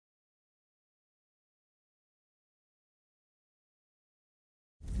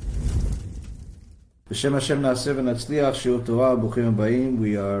B'Shem Hashem Na'aseh v'Natzliach, Shiur Torah, Bruchim Habayim.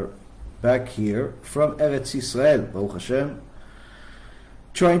 We are back here from Eretz Yisrael, Baruch Hashem,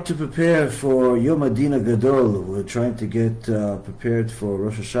 trying to prepare for Yom Adin Gadol. We're trying to get prepared for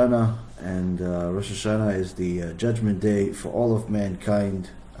Rosh HaShana, and Rosh HaShana is the judgment day for all of mankind,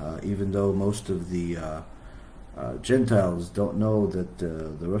 even though most of the Gentiles don't know that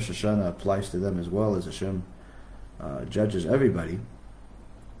the Rosh HaShana applies to them as well, as Hashem judges everybody.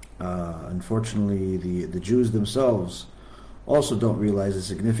 Unfortunately, the Jews themselves also don't realize the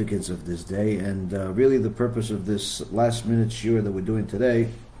significance of this day, and really the purpose of this last-minute shiur that we're doing today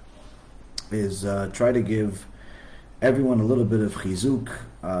is try to give everyone a little bit of Chizuk,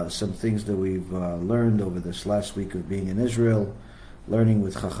 some things that we've learned over this last week of being in Israel, learning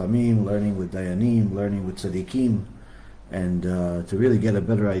with Chachamim, learning with Dayanim, learning with Tzadikim, and to really get a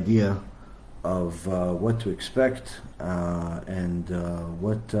better idea of what to expect and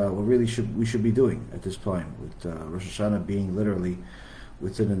what really we should be doing at this point, with Rosh Hashanah being literally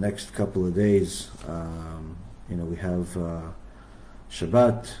within the next couple of days. We have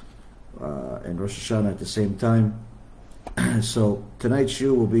Shabbat and Rosh Hashanah at the same time. So tonight's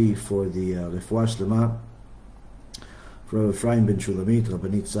shiur will be for the Refuah Shlema for Rabbi Ephraim ben Shulamit,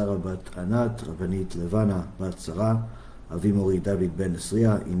 Rabbanit Sarah bat Anat, Rabbanit Levana bat Sarah, Avi Mori David ben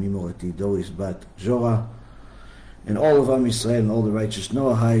Nesriya, Imi Morati Doris bat Jora, and all of Am Yisrael and all the righteous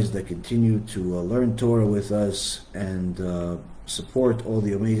Noahis that continue to learn Torah with us and support all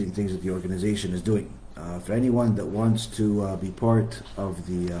the amazing things that the organization is doing. For anyone that wants to be part of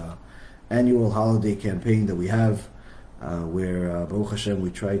the annual holiday campaign that we have, where Baruch Hashem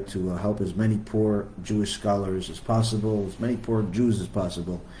we try to help as many poor Jewish scholars as possible, as many poor Jews as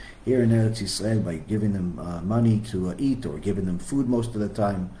possible here in Eretz Yisrael, by giving them money to eat, or giving them food most of the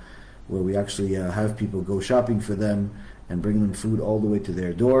time, where we actually have people go shopping for them and bring them food all the way to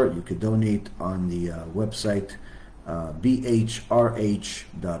their door. You could donate on the website bhrh.org.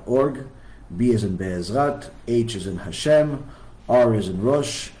 B as in Be'ezrat, H as in Hashem, R as in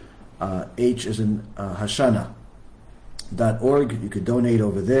Rosh, H as in HaShana.org. You could donate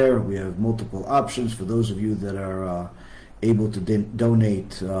over there. We have multiple options for those of you that are able to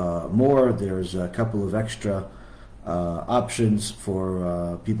donate more. There's a couple of extra options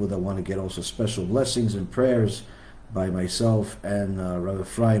for people that want to get also special blessings and prayers by myself and Rabbi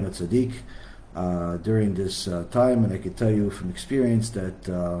Ephraim at Tzaddik during this time. And I can tell you from experience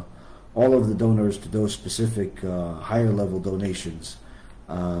that all of the donors to those specific higher level donations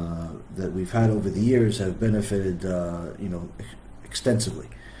that we've had over the years have benefited extensively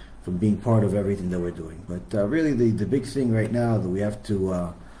from being part of everything that we're doing. But really the big thing right now that we have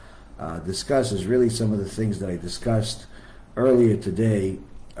to discuss is really some of the things that I discussed earlier today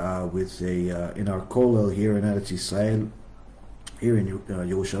with in our kollel here in Eretz Yisrael, here in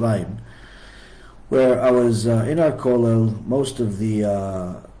Yerushalayim, where I was in our kollel. Most of the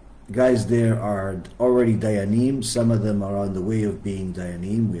guys there are already Dayanim. Some of them are on the way of being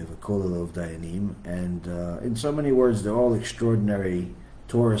Dayanim. We have a kollel of Dayanim, and in so many words, they're all extraordinary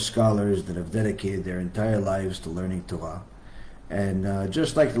Torah scholars that have dedicated their entire lives to learning Torah. And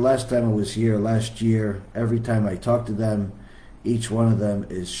just like the last time I was here last year, every time I talk to them, each one of them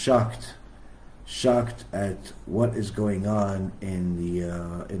is shocked at what is going on in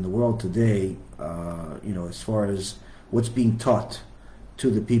the world today. As far as what's being taught to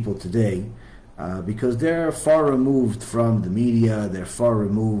the people today, because they're far removed from the media, they're far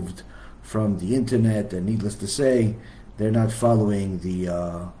removed from the internet, and needless to say, they're not following the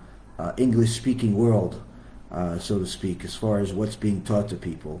English-speaking world, so to speak, as far as what's being taught to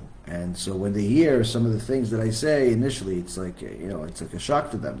people. And so when they hear some of the things that I say initially, it's like it's like a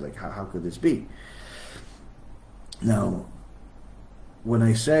shock to them. Like, how could this be? Now, when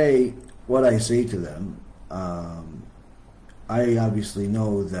I say what I say to them, I obviously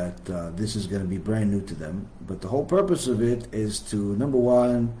know that this is going to be brand new to them. But the whole purpose of it is to, number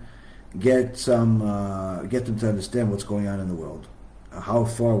one, get them to understand what's going on in the world, how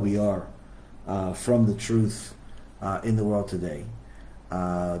far we are from the truth in the world today.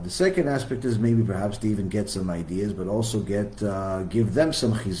 The second aspect is maybe perhaps to even get some ideas, but also give them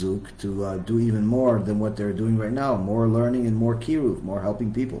some chizuk to do even more than what they're doing right now, more learning and more kiruv, more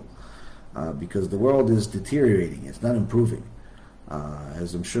helping people, because the world is deteriorating, it's not improving,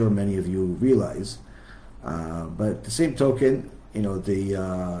 as I'm sure many of you realize. But at the same token,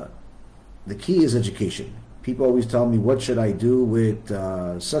 the key is education. People always tell me, what should I do with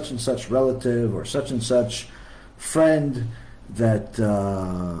such and such relative or such and such friend that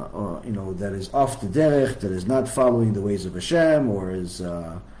that is off the derech, that is not following the ways of Hashem, or is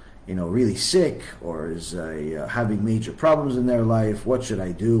really sick or is having major problems in their life. What should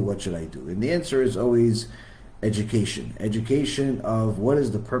I do? What should I do? And the answer is always education. Education of what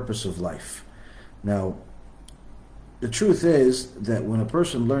is the purpose of life. Now, the truth is that when a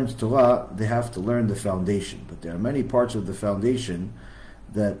person learns Torah, they have to learn the foundation. But there are many parts of the foundation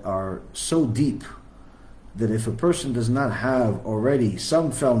that are so deep that if a person does not have already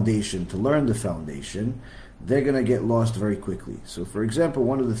some foundation to learn the foundation, they're going to get lost very quickly. So, for example,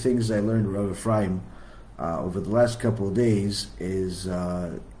 one of the things I learned with Rabbi Ephraim over the last couple of days is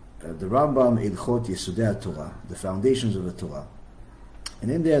the Rambam Ilchot Yesodei Torah, the foundations of the Torah.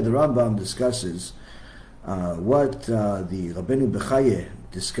 And in there, the Rambam discusses what the Rabbeinu Bechaye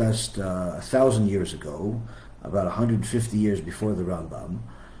discussed 1,000 years ago, about 150 years before the Rambam,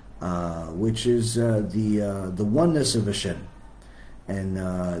 which is the oneness of Hashem. And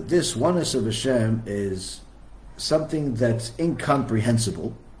this oneness of Hashem is something that's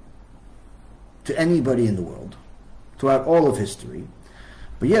incomprehensible to anybody in the world, throughout all of history.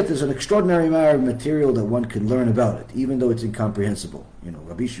 But yet there's an extraordinary amount of material that one can learn about it, even though it's incomprehensible.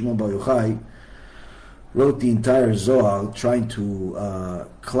 Rabbi Shimon Bar Yochai wrote the entire Zohar trying to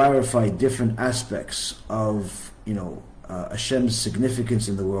clarify different aspects of, Hashem's significance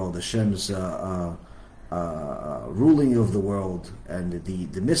in the world, Hashem's ruling of the world, and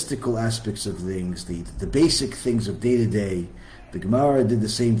the mystical aspects of things, the basic things of day to day. The Gemara did the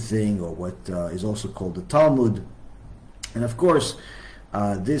same thing, or what is also called the Talmud. And of course,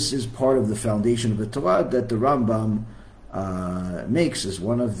 this is part of the foundation of the Torah that the Rambam makes as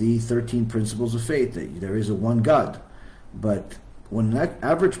one of the 13 principles of faith, that there is a one God. But when an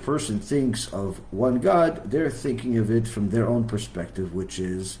average person thinks of one God, they're thinking of it from their own perspective, which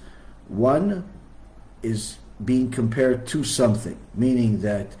is one is being compared to something, meaning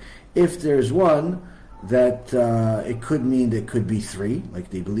that if there's one, that it could mean there could be three, like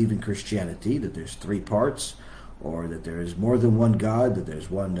they believe in Christianity, that there's three parts, or that there is more than one God, that there's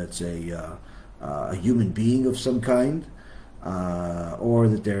one that's a human being of some kind, or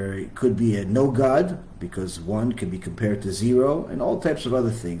that there could be a no God, because one can be compared to zero, and all types of other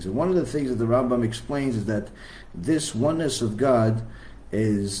things. And one of the things that the Rambam explains is that this oneness of God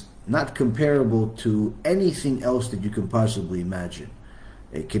is not comparable to anything else that you can possibly imagine.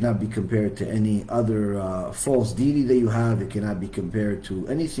 It cannot be compared to any other false deity that you have. It cannot be compared to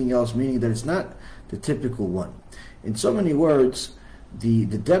anything else, meaning that it's not the typical one. In so many words, the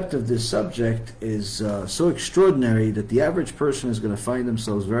depth of this subject is so extraordinary that the average person is going to find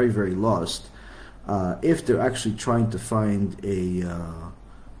themselves very, very lost if they're actually trying to find the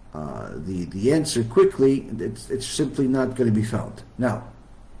answer quickly. It's simply not going to be found. Now,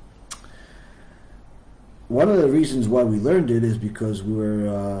 one of the reasons why we learned it is because we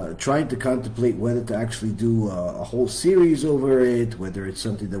were trying to contemplate whether to actually do a whole series over it, whether it's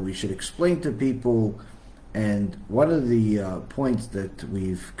something that we should explain to people. And one of the points that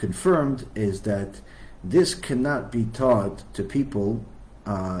we've confirmed is that this cannot be taught to people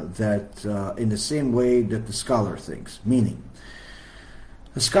that in the same way that the scholar thinks. Meaning,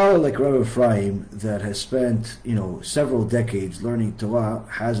 a scholar like Rabbi Ephraim that has spent, several decades learning Torah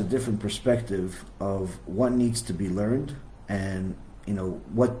has a different perspective of what needs to be learned and,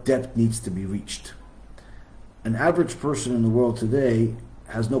 what depth needs to be reached. An average person in the world today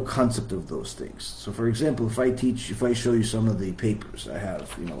has no concept of those things. So, for example, if I show you some of the papers I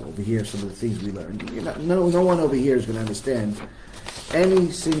have, over here, some of the things we learned, no one over here is going to understand any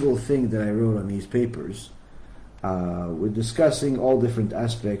single thing that I wrote on these papers. We're discussing all different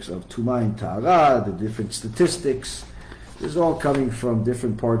aspects of Tumah and Ta'ara, the different statistics. This is all coming from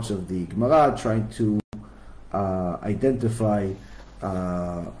different parts of the Gemara, trying to identify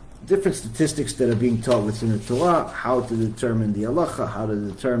different statistics that are being taught within the Torah, how to determine the halacha, how to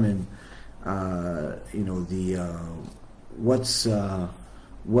determine, what's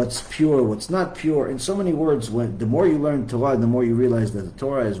pure, what's not pure. In so many words, the more you learn Torah, the more you realize that the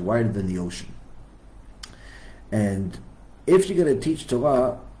Torah is wider than the ocean. And if you're going to teach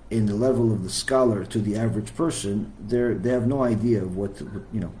Torah in the level of the scholar to the average person, they have no idea of what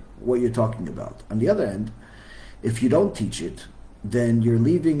you're talking about. On the other hand, if you don't teach it, then you're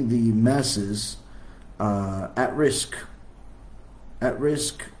leaving the masses at risk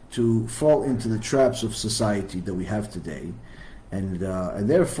to fall into the traps of society that we have today, and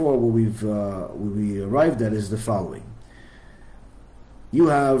therefore what we arrived at is the following: you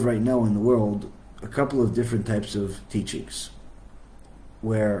have right now in the world a couple of different types of teachings,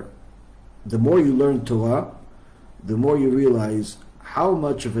 where the more you learn Torah, the more you realize how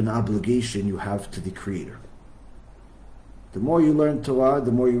much of an obligation you have to the Creator. The more you learn Torah,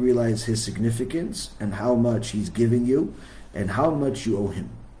 the more you realize His significance and how much He's giving you and how much you owe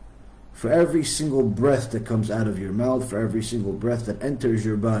Him. for every single breath that comes out of your mouth, for every single breath that enters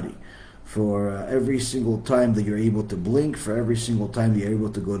your body, for every single time that you're able to blink, for every single time that you're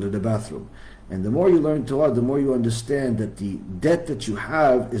able to go to the bathroom. And the more you learn Torah, the more you understand that the debt that you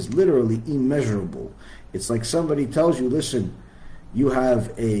have is literally immeasurable. It's like somebody tells you, listen, you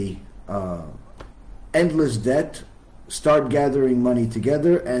have a endless debt, start gathering money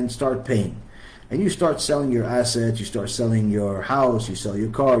together and start paying. And you start selling your assets, you start selling your house, you sell your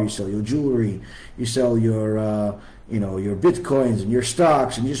car, you sell your jewelry, you sell your your bitcoins and your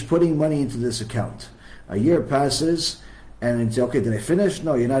stocks, and you're just putting money into this account. A year passes, and it's okay, did I finish?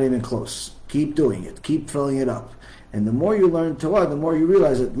 No, you're not even close. Keep doing it. Keep filling it up. And the more you learn Torah, the more you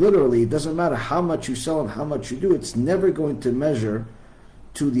realize that literally it doesn't matter how much you sell and how much you do, it's never going to measure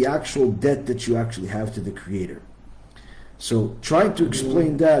to the actual debt that you actually have to the Creator. So trying to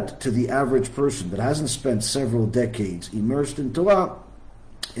explain that to the average person that hasn't spent several decades immersed in Torah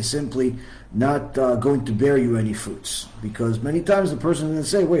is simply not going to bear you any fruits. Because many times the person is going to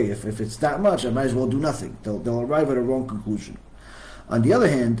say, wait, if it's that much, I might as well do nothing. They'll arrive at a wrong conclusion. On the other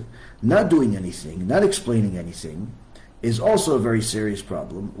hand, not doing anything, not explaining anything, is also a very serious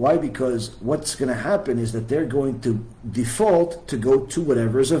problem. Why? Because what's going to happen is that they're going to default to go to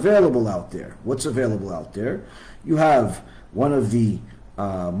whatever is available out there. What's available out there? You have one of the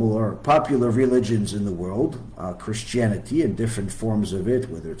more popular religions in the world, Christianity, and different forms of it,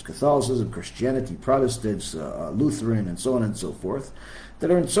 whether it's Catholicism, Christianity, Protestants, Lutheran, and so on and so forth,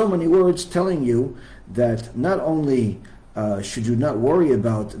 that are in so many words telling you that not only should you not worry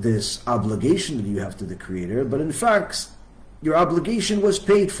about this obligation that you have to the Creator, but in fact, your obligation was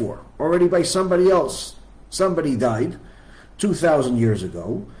paid for already by somebody else. Somebody died 2,000 years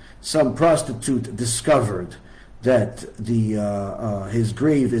ago. Some prostitute discovered that his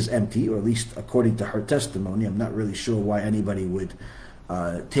grave is empty, or at least according to her testimony. I'm not really sure why anybody would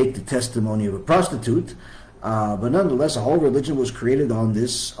take the testimony of a prostitute, but nonetheless, a whole religion was created on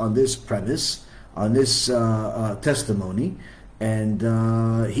this premise, on this testimony, and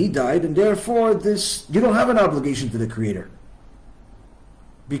he died, and therefore you don't have an obligation to the Creator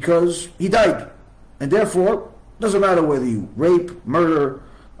because he died, and therefore it doesn't matter whether you rape, murder,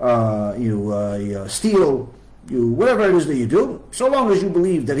 you steal, whatever it is that you do, so long as you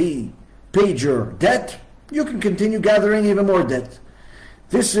believe that he paid your debt, you can continue gathering even more debt.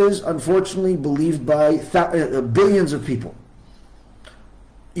 This is unfortunately believed by billions of people.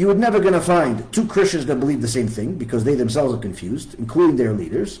 You would never going to find two Christians that believe the same thing because they themselves are confused, including their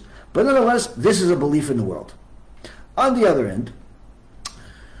leaders. But nonetheless, this is a belief in the world. On the other end,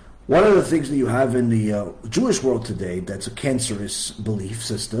 one of the things that you have in the Jewish world today that's a cancerous belief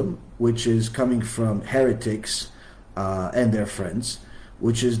system, which is coming from heretics and their friends,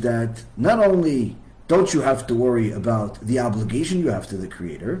 which is that not only don't you have to worry about the obligation you have to the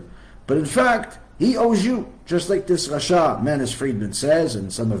Creator, but in fact, he owes you, just like this Rasha, Manis Friedman says,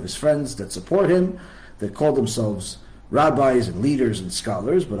 and some of his friends that support him, that call themselves rabbis and leaders and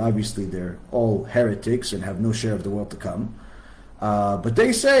scholars, but obviously they're all heretics and have no share of the world to come. But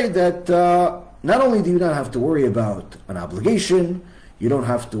they say that not only do you not have to worry about an obligation, you don't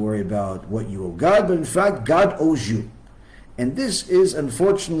have to worry about what you owe God, but in fact, God owes you. And this is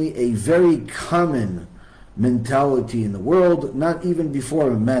unfortunately a very common mentality in the world, not even before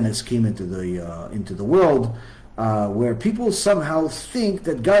Manis came into the world, where people somehow think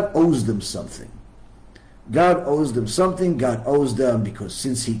that God owes them something. God owes them something. God owes them because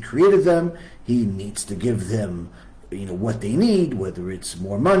since He created them, He needs to give them, what they need, whether it's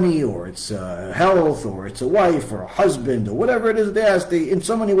more money or it's health or it's a wife or a husband or whatever it is they ask. In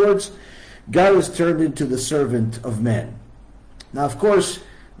so many words, God is turned into the servant of man. Now, of course,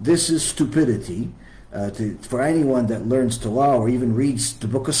 this is stupidity. For anyone that learns Torah or even reads the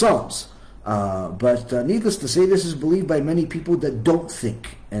book of Psalms. But needless to say, this is believed by many people that don't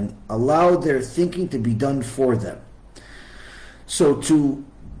think and allow their thinking to be done for them. So to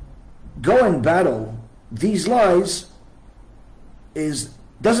go and battle these lies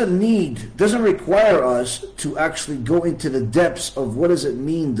doesn't require us to actually go into the depths of what does it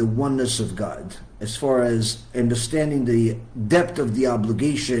mean, the oneness of God, as far as understanding the depth of the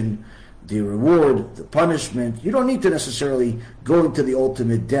obligation, the reward, the punishment. You don't need to necessarily go into the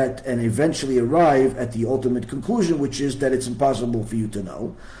ultimate debt and eventually arrive at the ultimate conclusion, which is that it's impossible for you to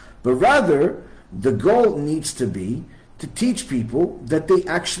know. But rather, the goal needs to be to teach people that they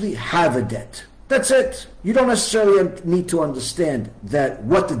actually have a debt. That's it. You don't necessarily need to understand that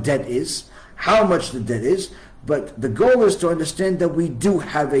what the debt is, how much the debt is, but the goal is to understand that we do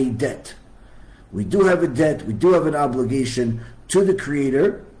have a debt. We do have a debt, we do have an obligation to the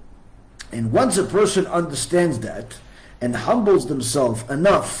Creator. And once a person understands that and humbles themselves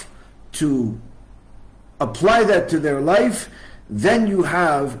enough to apply that to their life, then you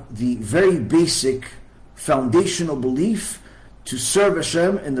have the very basic foundational belief to serve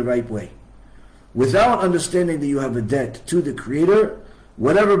Hashem in the right way. Without understanding that you have a debt to the Creator,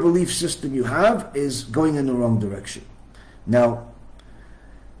 whatever belief system you have is going in the wrong direction. Now,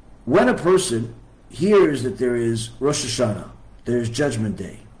 when a person hears that there is Rosh HaShana, there is Judgment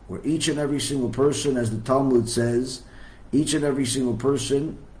Day, where each and every single person, as the Talmud says, each and every single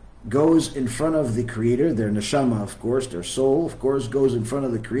person goes in front of the Creator, their neshama, of course, their soul, of course, goes in front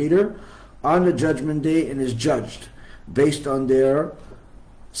of the Creator on the Judgment Day and is judged based on their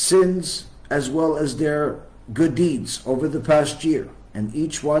sins as well as their good deeds over the past year. And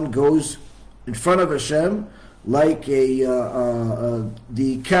each one goes in front of Hashem like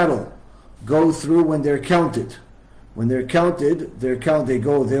the cattle go through when they're counted. When they're counted,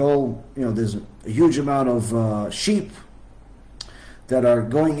 there's a huge amount of sheep that are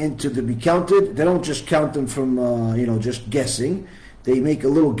going into to be counted. They don't just count them from, just guessing. They make a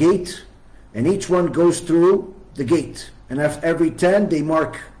little gate, and each one goes through the gate. And after every 10, they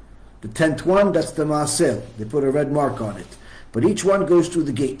mark the 10th one, that's the Maaseh. They put a red mark on it. But each one goes through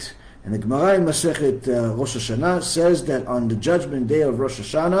the gate. And the Gemara in Masechet Rosh Hashanah says that on the Judgment Day of Rosh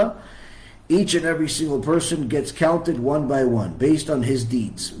Hashanah, each and every single person gets counted one by one, based on his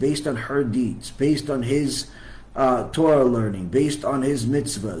deeds, based on her deeds, based on his Torah learning, based on his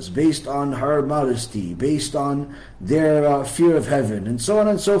mitzvahs, based on her modesty, based on their fear of heaven, and so on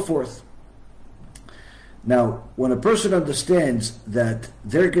and so forth. Now, when a person understands that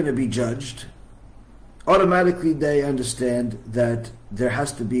they're going to be judged, automatically they understand that there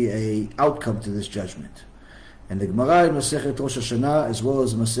has to be an outcome to this judgment. And the Gemara in Masechet Rosh Hashanah, as well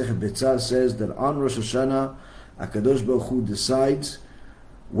as Masechet Betzah, says that on Rosh Hashanah, HaKadosh Baruch Hu decides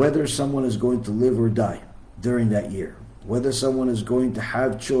whether someone is going to live or die during that year, whether someone is going to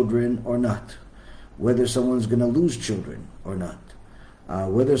have children or not, whether someone is going to lose children or not,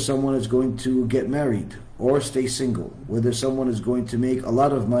 whether someone is going to get married or stay single, whether someone is going to make a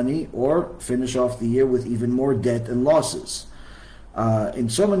lot of money or finish off the year with even more debt and losses. In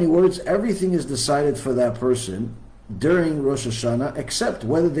so many words, everything is decided for that person during Rosh Hashanah, except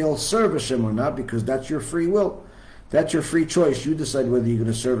whether they'll serve Hashem or not, because that's your free will. That's your free choice. You decide whether you're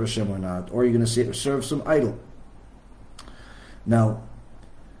going to serve Hashem or not, or you're going to serve some idol. Now,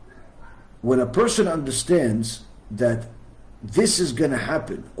 when a person understands that this is going to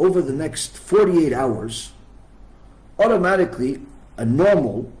happen over the next 48 hours, automatically a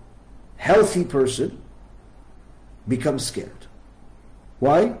normal, healthy person becomes scared.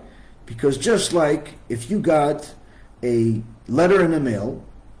 Why? Because just like if you got a letter in the mail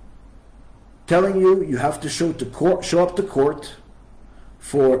telling you have to show up to court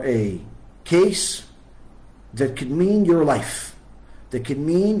for a case that could mean your life, that could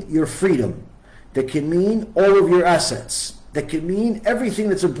mean your freedom, that can mean all of your assets, that can mean everything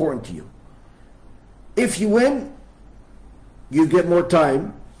that's important to you. If you win, you get more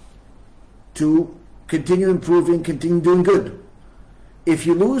time to continue improving, continue doing good. If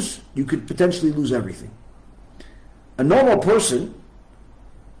you lose, you could potentially lose everything. A normal person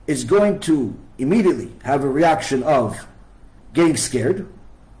is going to immediately have a reaction of getting scared.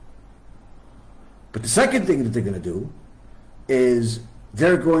 But the second thing that they're going to do is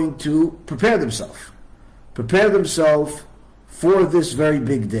they're going to prepare themselves. Prepare themselves for this very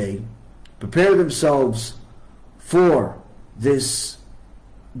big day. Prepare themselves for this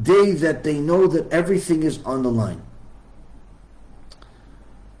day that they know that everything is on the line.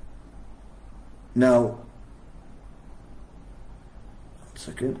 Now, 1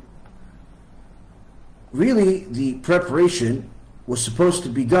 second. Really, the preparation was supposed to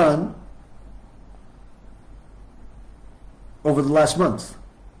be done over the last month.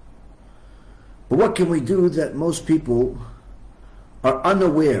 But what can we do that most people are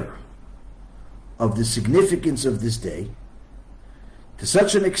unaware of the significance of this day to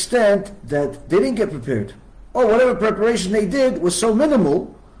such an extent that they didn't get prepared? Or whatever preparation they did was so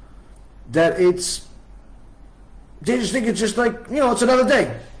minimal that they just think it's just like, it's another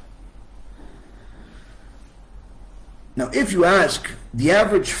day. Now, if you ask the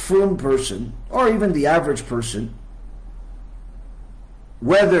average frum person, or even the average person,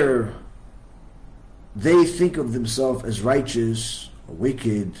 whether they think of themselves as righteous, or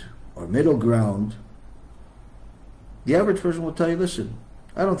wicked, or middle ground, the average person will tell you, listen,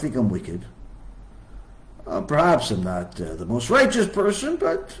 I don't think I'm wicked. Perhaps I'm not the most righteous person,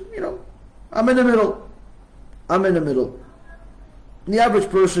 but, I'm in the middle. I'm in the middle. And the average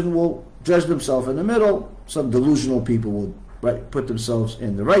person will judge themselves in the middle. Some delusional people will put themselves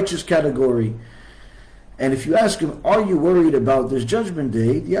in the righteous category. And if you ask him, are you worried about this judgment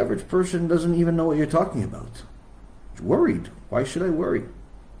day? The average person doesn't even know what you're talking about. He's worried. Why should I worry?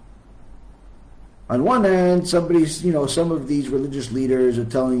 On one hand, some of these religious leaders are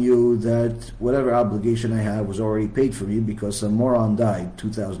telling you that whatever obligation I have was already paid for me because some moron died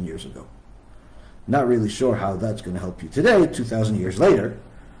 2,000 years ago. Not really sure how that's going to help you today, 2,000 years later.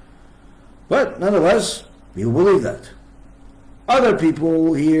 But nonetheless, people believe that. Other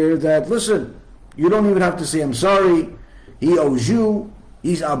people hear that, listen, you don't even have to say I'm sorry. He owes you.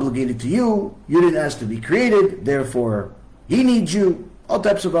 He's obligated to you. You didn't ask to be created. Therefore, he needs you. All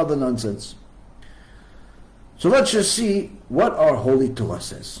types of other nonsense. So let's just see what our Holy Torah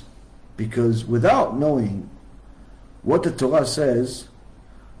says. Because without knowing what the Torah says,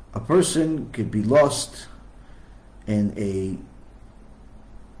 a person could be lost in a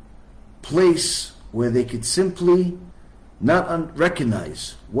place where they could simply not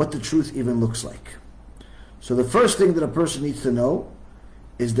recognize what the truth even looks like. So the first thing that a person needs to know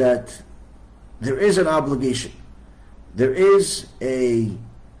is that there is an obligation. There is a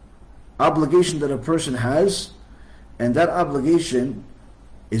obligation that a person has, and that obligation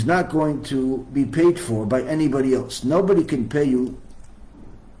is not going to be paid for by anybody else. Nobody can pay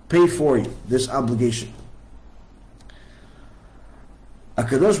for you this obligation.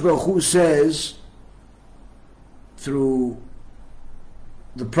 HaKadosh Baruch Hu says through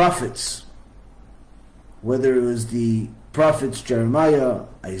the prophets, whether it was the prophets Jeremiah,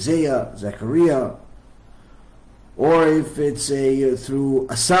 Isaiah, Zechariah, or if it's through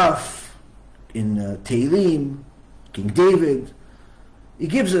Asaph in Tehillim, King David, he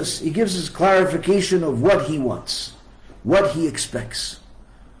gives us clarification of what he wants, what he expects.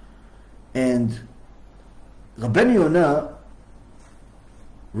 And Rabbi Yonah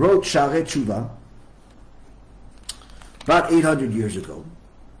wrote Sharei Tshuva about 800 years ago.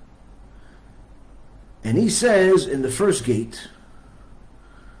 And he says in the first gate,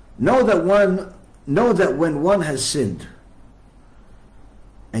 know that when one has sinned,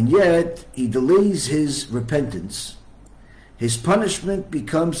 and yet he delays his repentance, his punishment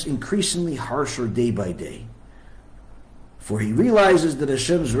becomes increasingly harsher day by day. For he realizes that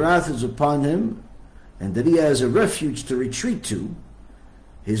Hashem's wrath is upon him, and that he has a refuge to retreat to,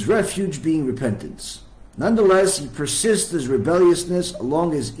 his refuge being repentance. Nonetheless, he persists his rebelliousness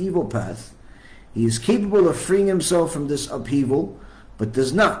along his evil path. He is capable of freeing himself from this upheaval, but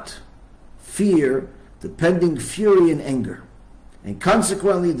does not fear the pending fury and anger. And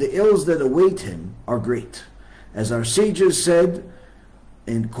consequently, the ills that await him are great. As our sages said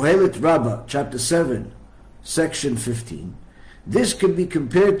in Kohelet Rabbah, chapter 7, section 15, this could be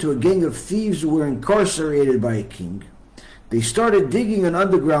compared to a gang of thieves who were incarcerated by a king. They started digging an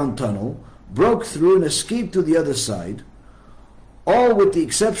underground tunnel, broke through and escaped to the other side, all with the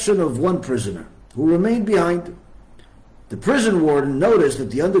exception of one prisoner, who remained behind. The prison warden noticed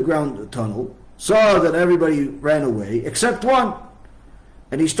that the underground tunnel, saw that everybody ran away, except one,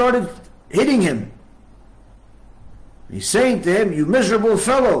 and he started hitting him. He's saying to him, you miserable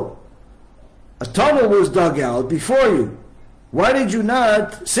fellow, a tunnel was dug out before you. Why did you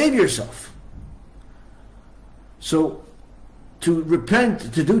not save yourself? So, to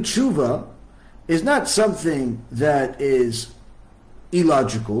repent, to do tshuva, is not something that is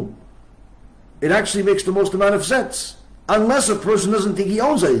illogical. It actually makes the most amount of sense. Unless a person doesn't think he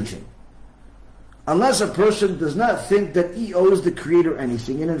owns anything. Unless a person does not think that he owes the Creator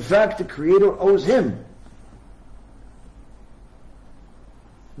anything, and in fact the Creator owes him.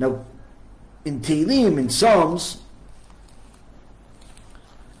 Now, in Tehillim, in Psalms,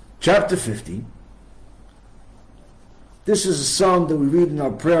 chapter 50, this is a psalm that we read in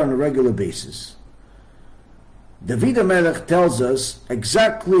our prayer on a regular basis. David HaMelech tells us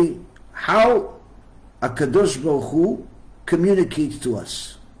exactly how HaKadosh Baruch Hu communicates to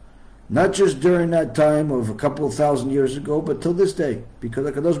us. Not just during that time of a couple of thousand years ago, but till this day, because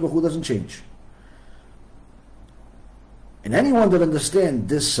HaKadosh Baruch Hu doesn't change. And anyone that understands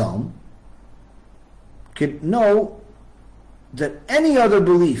this psalm can know that any other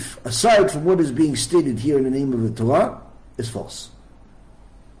belief, aside from what is being stated here in the name of the Torah, is false.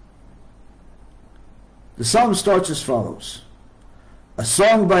 The psalm starts as follows. A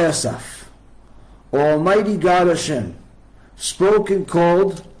song by Asaph. Almighty God Hashem spoke and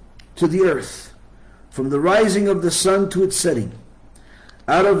called to the earth, from the rising of the sun to its setting.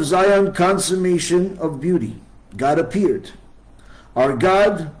 Out of Zion consummation of beauty, God appeared. Our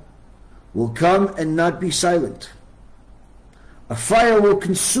God will come and not be silent. A fire will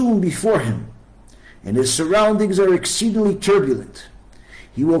consume before him, and his surroundings are exceedingly turbulent.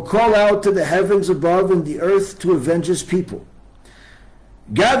 He will call out to the heavens above and the earth to avenge his people.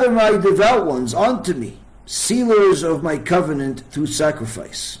 Gather my devout ones unto me, sealers of my covenant through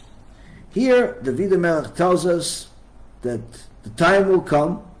sacrifice. Here, David HaMelech tells us that the time will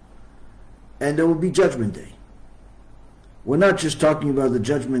come and there will be judgment day. We're not just talking about the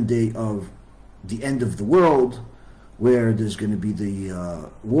judgment day of the end of the world, where there's going to be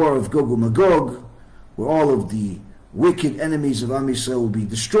the war of Gog and Magog, where all of the wicked enemies of Am Yisrael will be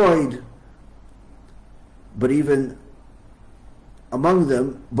destroyed, but even among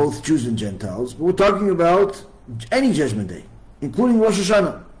them, both Jews and Gentiles. But we're talking about any judgment day, including Rosh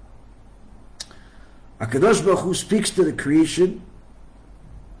HaShana. HaKadosh Baruch Hu speaks to the creation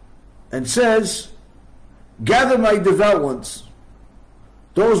and says, gather my devout ones,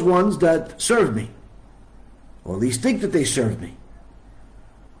 those ones that serve me, or at least think that they serve me.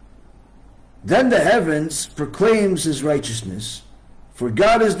 Then the heavens proclaims his righteousness, for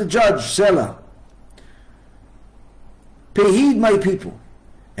God is the judge, Selah. Pay heed, my people,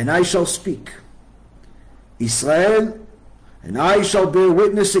 and I shall speak. Israel, and I shall bear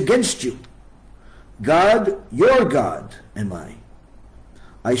witness against you. God, your God, am I.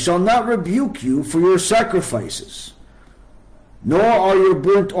 I shall not rebuke you for your sacrifices, nor are your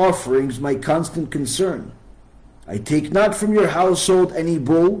burnt offerings my constant concern. I take not from your household any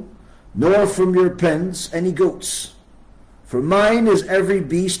bull, nor from your pens any goats. For mine is every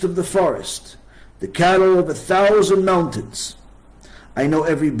beast of the forest, the cattle of 1,000 mountains. I know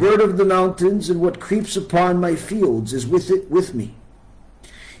every bird of the mountains, and what creeps upon my fields is with me.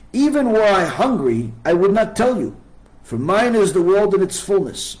 Even were I hungry, I would not tell you, for mine is the world and its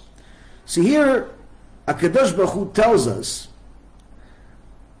fullness. See here, HaKadosh Baruch Hu tells us,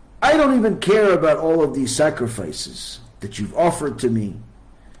 I don't even care about all of these sacrifices that you've offered to me,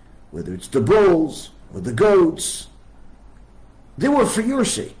 whether it's the bulls or the goats. They were for your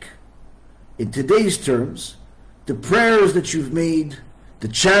sake. In today's terms, the prayers that you've made, the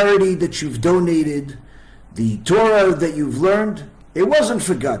charity that you've donated, the Torah that you've learned, it wasn't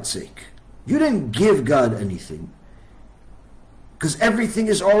for God's sake. You didn't give God anything, because everything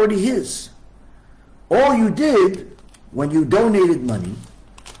is already His. All you did when you donated money,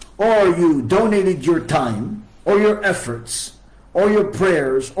 or you donated your time, or your efforts, or your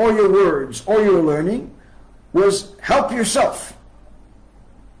prayers, or your words, or your learning, was help yourself.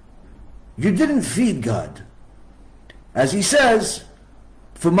 You didn't feed God. As He says,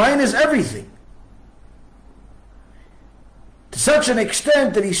 for mine is everything. To such an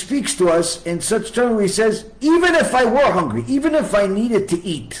extent that He speaks to us in such terms where He says, even if I were hungry, even if I needed to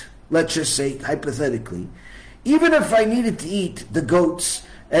eat, let's just say hypothetically, even if I needed to eat the goats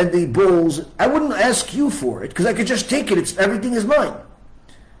and the bulls, I wouldn't ask you for it, because I could just take it. Everything is mine.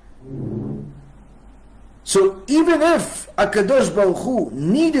 So even if HaKadosh Baruch Hu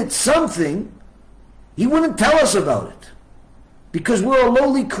needed something, He wouldn't tell us about it, because we're a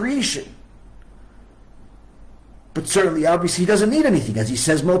lowly creation. But certainly, obviously, He doesn't need anything, as He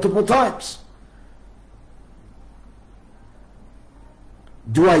says multiple times.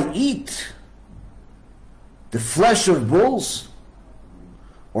 Do I eat the flesh of bulls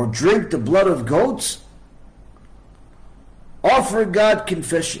or drink the blood of goats? Offer God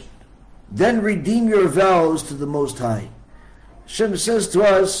confession, then redeem your vows to the Most High. Hashem says to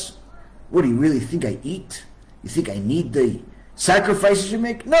us, what, do you really think I eat? You think I need the sacrifices you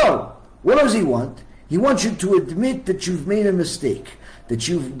make? No. What does He want? He wants you to admit that you've made a mistake, that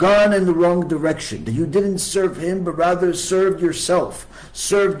you've gone in the wrong direction, that you didn't serve Him, but rather served yourself,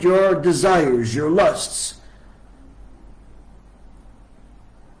 served your desires, your lusts.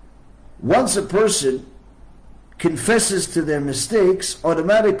 Once a person confesses to their mistakes,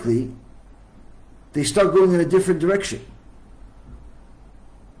 automatically they start going in a different direction.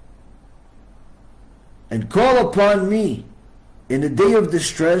 And call upon me in the day of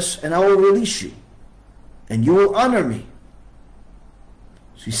distress, and I will release you, and you will honor me.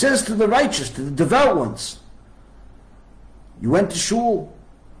 So He says to the righteous, to the devout ones, you went to shul,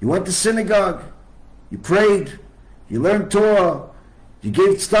 you went to synagogue, you prayed, you learned Torah, you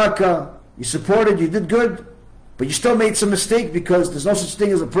gave tzedakah, you supported, you did good, but you still made some mistake, because there's no such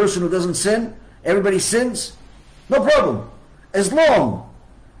thing as a person who doesn't sin. Everybody sins. No problem. As long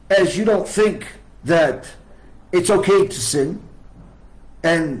as you don't think that it's okay to sin,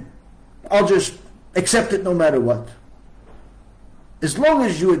 and I'll just accept it no matter what. As long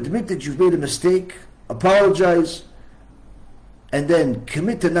as you admit that you've made a mistake, apologize, and then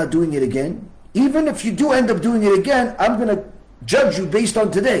commit to not doing it again, even if you do end up doing it again, I'm going to judge you based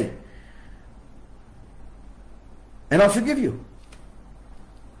on today. And I'll forgive you.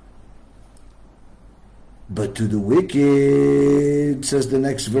 But to the wicked, says the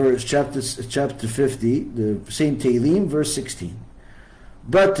next verse, chapter 50, the same Tehillim, verse 16.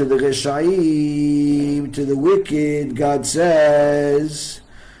 But to the Reshaim, to the wicked, God says,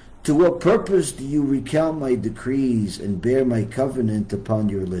 to what purpose do you recount my decrees and bear my covenant upon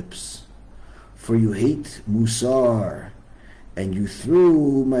your lips? For you hate Musar, and you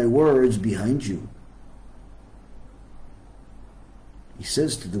threw my words behind you. He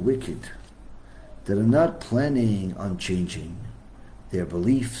says to the wicked that are not planning on changing their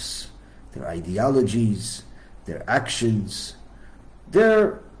beliefs, their ideologies, their actions.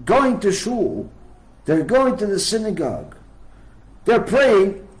 They're going to shul, they're going to the synagogue, they're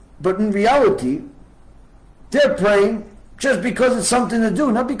praying, but in reality, they're praying just because it's something to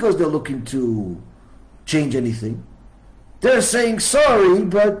do, not because they're looking to change anything. They're saying sorry,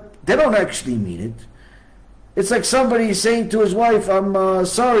 but they don't actually mean it. It's like somebody saying to his wife, I'm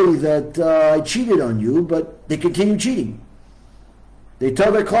sorry that I cheated on you, but they continue cheating. They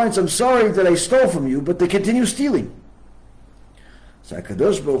tell their clients, I'm sorry that I stole from you, but they continue stealing. So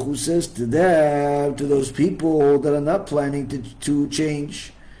HaKadosh Baruch Hu says to them, to those people that are not planning to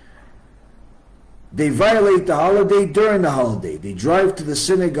change, they violate the holiday during the holiday. They drive to the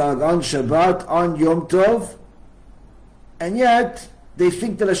synagogue on Shabbat, on Yom Tov, and yet they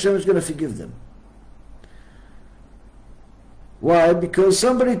think that Hashem is going to forgive them. Why? Because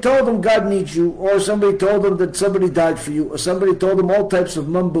somebody told them God needs you, or somebody told them that somebody died for you, or somebody told them all types of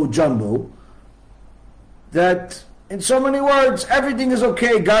mumbo-jumbo, that in so many words, everything is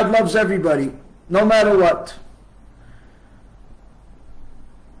okay, God loves everybody, no matter what.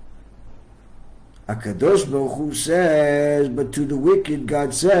 HaKadosh Baruch Hu says, but to the wicked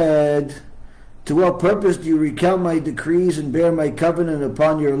God said, to what purpose do you recount my decrees and bear my covenant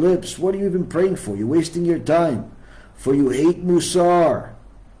upon your lips? What are you even praying for? You're wasting your time. For you hate Musar,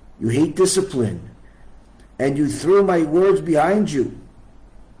 you hate discipline, and you threw my words behind you.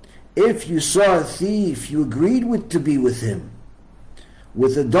 If you saw a thief, you agreed to be with him.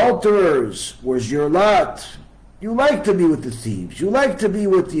 With adulterers was your lot. You like to be with the thieves. You like to be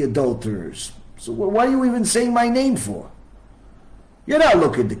with the adulterers. So why are you even saying my name for? You're not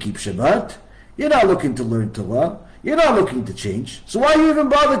looking to keep Shabbat. You're not looking to learn Torah. You're not looking to change. So why are you even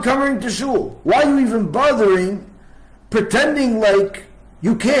bother coming to shul? Why are you even bothering pretending like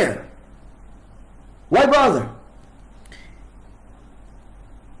you care? Why bother?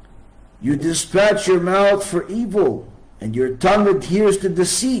 You dispatch your mouth for evil, and your tongue adheres to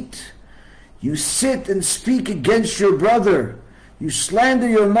deceit. You sit and speak against your brother. You slander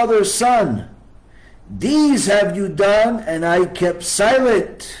your mother's son. These have you done, and I kept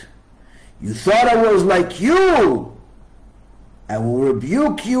silent. You thought I was like you. I will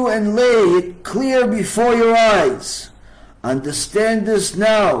rebuke you and lay it clear before your eyes. Understand this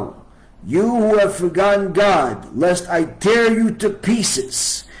now, you who have forgotten God, lest I tear you to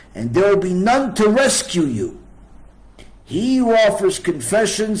pieces, and there will be none to rescue you. He who offers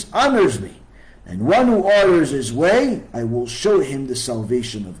confessions honors me, and one who orders his way, I will show him the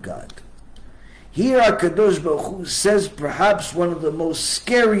salvation of God. Here HaKadosh Baruch Hu says perhaps one of the most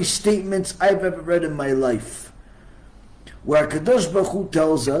scary statements I've ever read in my life, where HaKadosh Baruch Hu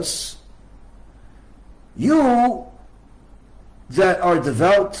tells us, you that are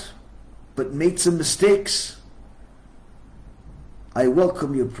devout but made some mistakes, I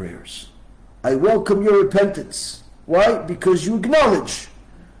welcome your prayers. I welcome your repentance. Why? Because you acknowledge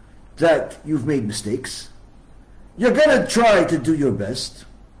that you've made mistakes. You're going to try to do your best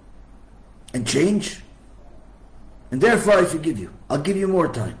and change. And therefore I forgive you. I'll give you more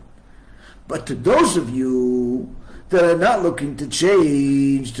time. But to those of you that are not looking to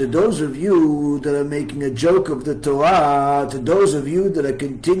change, to those of you that are making a joke of the Torah, to those of you that are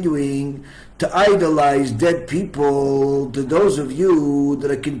continuing to idolize dead people, to those of you that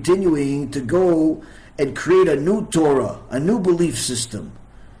are continuing to go and create a new Torah, a new belief system,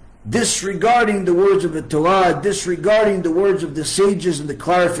 disregarding the words of the Torah, disregarding the words of the sages and the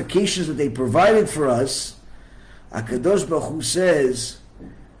clarifications that they provided for us, HaKadosh Baruch Hu says,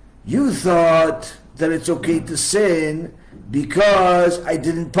 you thought that it's okay to sin because I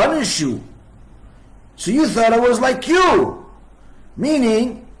didn't punish you. So you thought I was like you.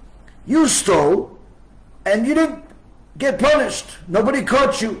 Meaning, you stole and you didn't get punished. Nobody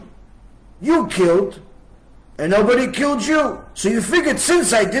caught you. You killed and nobody killed you. So you figured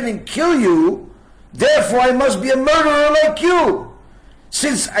since I didn't kill you, therefore I must be a murderer like you.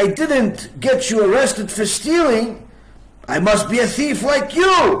 Since I didn't get you arrested for stealing, I must be a thief like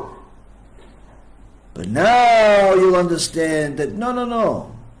you. But now you'll understand that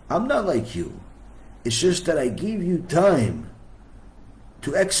no, I'm not like you. It's just that I gave you time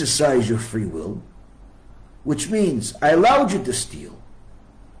to exercise your free will, which means I allowed you to steal.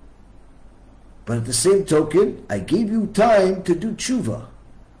 But at the same token, I gave you time to do tshuva.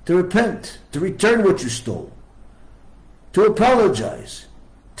 to repent, to return what you stole, to apologize,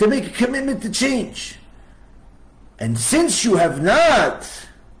 to make a commitment to change. And since you have not,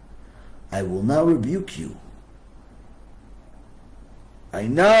 I will now rebuke you. I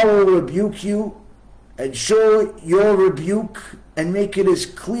now will rebuke you and show your rebuke and make it as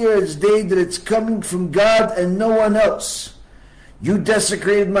clear as day that it's coming from God and no one else. You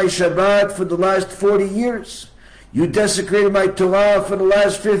desecrated my Shabbat for the last 40 years. You desecrated my Torah for the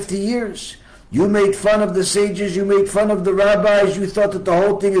last 50 years. You made fun of the sages, you made fun of the rabbis, you thought that the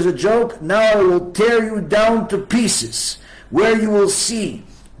whole thing is a joke. Now I will tear you down to pieces, where you will see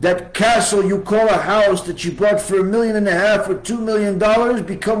that castle you call a house that you bought for $1.5 million or $2 million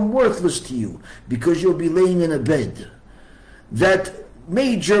become worthless to you because you'll be laying in a bed. That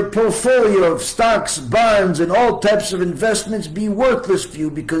major portfolio of stocks, bonds, and all types of investments be worthless for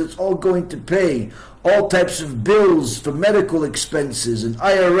you because it's all going to pay all types of bills for medical expenses and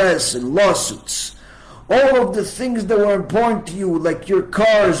IRS and lawsuits. All of the things that were important to you, like your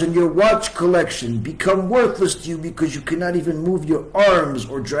cars and your watch collection, become worthless to you because you cannot even move your arms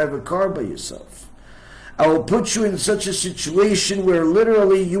or drive a car by yourself. I will put you in such a situation where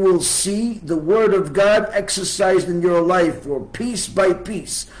literally you will see the Word of God exercised in your life, or piece by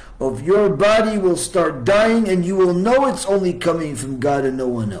piece of your body will start dying, and you will know it's only coming from God and no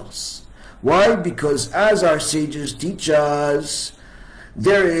one else. Why? Because as our sages teach us,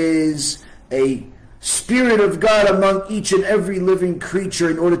 there is a Spirit of God among each and every living creature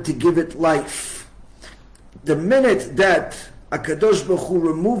in order to give it life. The minute that HaKadosh Baruch Hu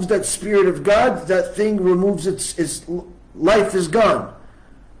removes that Spirit of God, that thing removes its life is gone.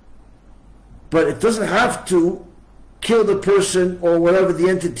 But it doesn't have to kill the person or whatever the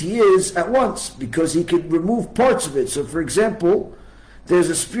entity is at once, because he could remove parts of it. So for example, there's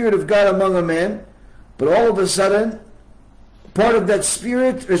a Spirit of God among a man, but all of a sudden, part of that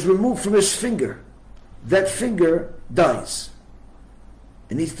Spirit is removed from his finger. That finger dies.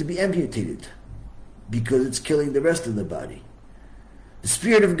 It needs to be amputated because it's killing the rest of the body. The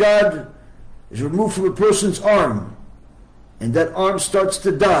Spirit of God is removed from a person's arm, and that arm starts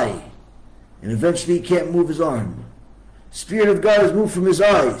to die, and eventually he can't move his arm. The Spirit of God is moved from his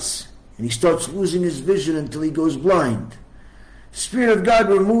eyes, and he starts losing his vision until he goes blind. The Spirit of God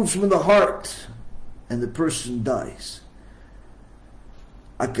removes from the heart, and the person dies.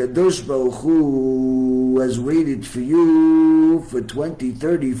 HaKadosh Baruch Hu has waited for you for 20,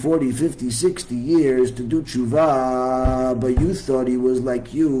 30, 40, 50, 60 years to do tshuva, but you thought he was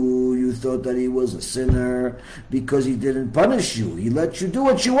like you. You thought that he was a sinner because he didn't punish you. He let you do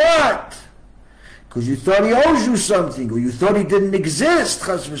what you want because you thought he owes you something, or you thought he didn't exist,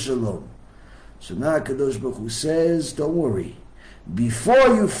 chas v'shalom. So now HaKadosh Baruch Hu says, don't worry.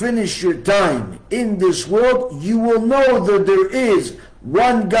 Before you finish your time in this world, you will know that there is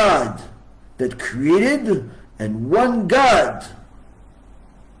one God that created and one God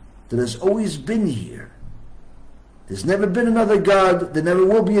that has always been here. There's never been another God. There never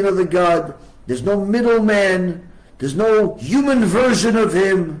will be another God. There's no middleman. There's no human version of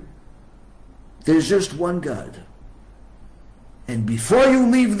him. There's just one God. And before you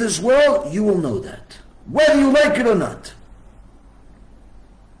leave this world, you will know that, whether you like it or not.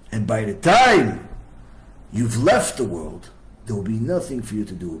 And by the time you've left the world, there will be nothing for you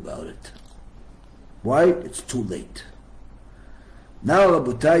to do about it. Why? It's too late. Now,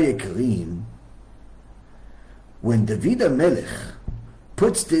 Rabotai Karim, when David HaMelech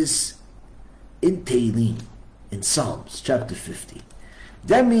puts this in Tehillim, in Psalms, chapter 50,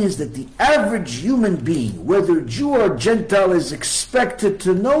 that means that the average human being, whether Jew or Gentile, is expected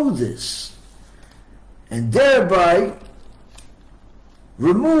to know this, and thereby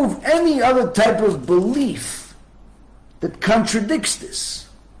remove any other type of belief that contradicts this.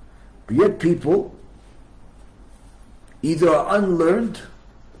 But yet people either are unlearned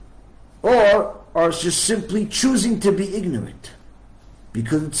or are just simply choosing to be ignorant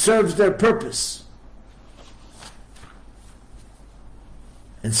because it serves their purpose.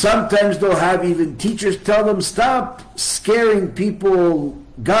 And sometimes they'll have even teachers tell them, stop scaring people.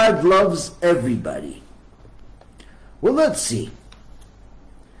 God loves everybody. Well, let's see.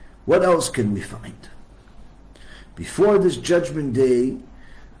 What else can we find? Before this judgment day,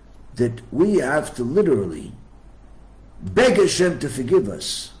 that we have to literally beg Hashem to forgive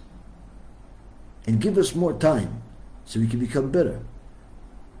us and give us more time so we can become better.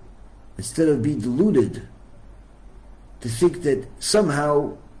 Instead of being deluded to think that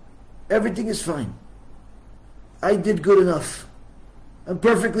somehow everything is fine. I did good enough. I'm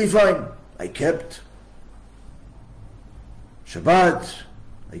perfectly fine. I kept Shabbat.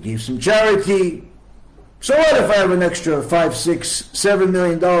 I gave some charity. So what if I have an extra $5, $6, $7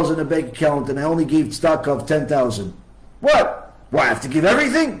 million in a bank account and I only gave stock of 10,000? What? Why I have to give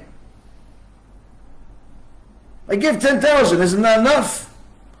everything? I give 10,000. Isn't that enough?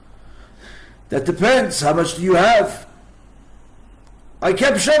 That depends. How much do you have? I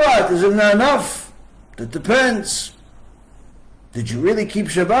kept Shabbat. Isn't that enough? That depends. Did you really keep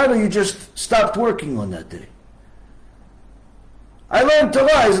Shabbat or you just stopped working on that day? I learned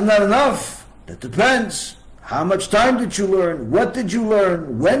Torah. Isn't that enough? That depends. How much time did you learn? What did you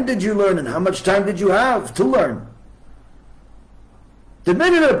learn? When did you learn? And how much time did you have to learn? The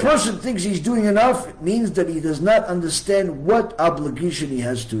minute a person thinks he's doing enough, it means that he does not understand what obligation he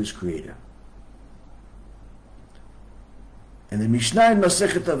has to his Creator. And the Mishnah in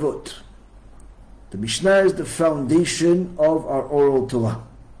Masechet Avot, the Mishnah is the foundation of our oral Torah.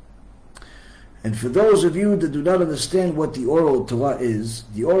 And for those of you that do not understand what the oral Torah is,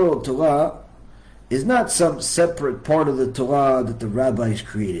 the oral Torah is not some separate part of the Torah that the rabbis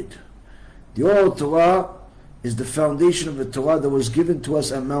created. The oral Torah is the foundation of the Torah that was given to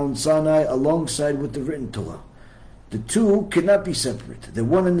us at Mount Sinai alongside with the written Torah. The two cannot be separate. They're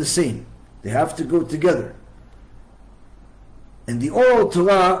one and the same. They have to go together. And the oral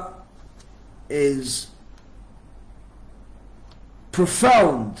Torah is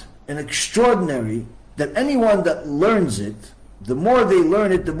profound and extraordinary, that anyone that learns it, the more they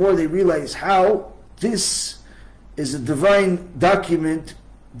learn it, the more they realize how this is a divine document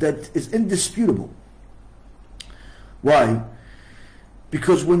that is indisputable. Why?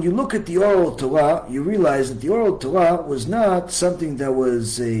 Because when you look at the oral Torah, you realize that the oral Torah was not something that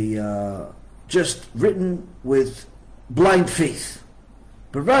was just written with blind faith,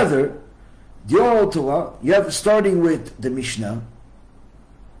 but rather the oral Torah, you have, starting with the Mishnah,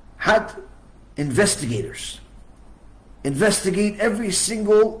 had investigators investigate every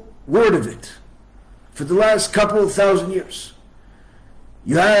single word of it for the last couple of thousand years.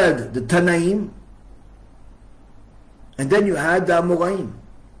 You had the Tanaim, and then you had the Amoraim.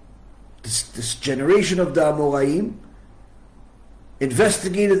 This generation of the Amoraim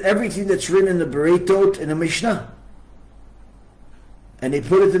investigated everything that's written in the Bereitot and the Mishnah, and they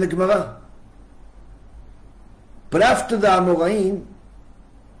put it in the Gemara. But after the Amoraim,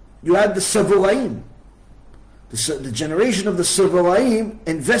 you had the Savoraim. The generation of the Savoraim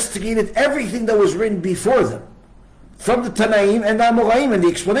investigated everything that was written before them, from the Tanaim and the Amoraim and the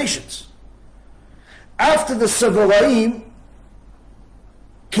explanations. After the Savoraim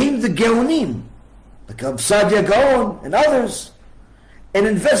came the Geonim, like Absadia Gaon and others, and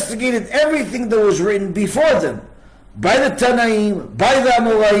investigated everything that was written before them, by the Tanaim, by the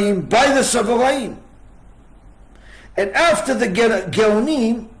Amoraim, by the Savoraim. And after the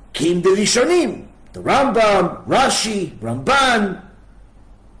Geonim came the Rishonim, the Rambam, Rashi, Ramban,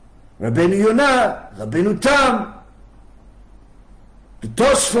 Rabbeinu Yonah, Rabbeinu Tam, the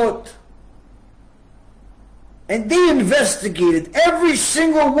Tosfot. And they investigated every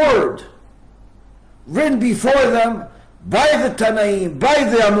single word written before them by the Tanaim, by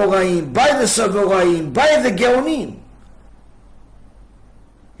the Amoraim, by the Savoraim, by the Geonim.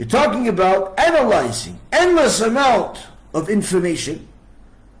 You're talking about analyzing endless amount of information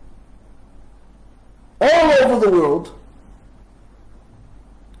all over the world,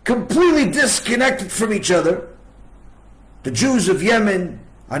 completely disconnected from each other. The Jews of Yemen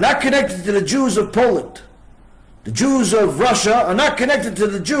are not connected to the Jews of Poland. The Jews of Russia are not connected to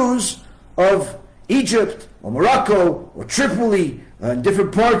the Jews of Egypt or Morocco or Tripoli and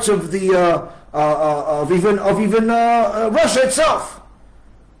different parts of the of even Russia itself.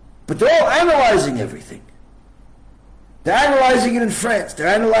 But they're all analyzing everything. They're analyzing it in France. They're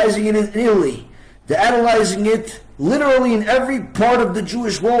analyzing it in Italy. They're analyzing it literally in every part of the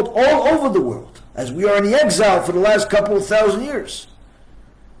Jewish world, all over the world, as we are in the exile for the last couple of thousand years.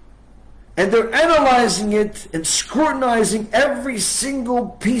 And they're analyzing it and scrutinizing every single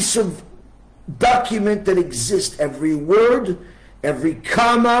piece of document that exists, every word, every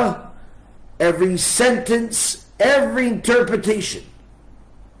comma, every sentence, every interpretation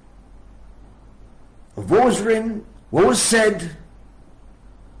of what was written, what was said,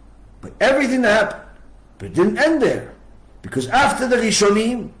 but everything that happened. But it didn't end there, because after the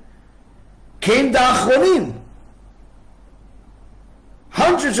Rishonim came the Achronim.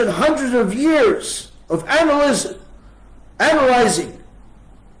 Hundreds and hundreds of years of analyzing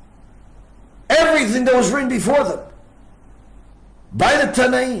everything that was written before them, by the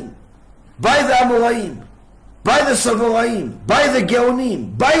Tanaim, by the Amoraim, by the Savoraim, by the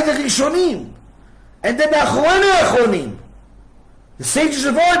Geonim, by the Rishonim, and then the Achronim, the sages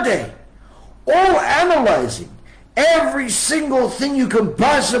of our day, all analyzing every single thing you can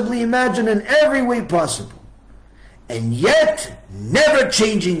possibly imagine in every way possible, and yet never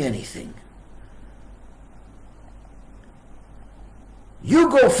changing anything. You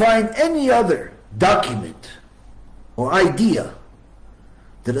go find any other document or idea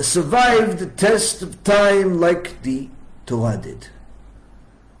that has survived the test of time like the Torah did.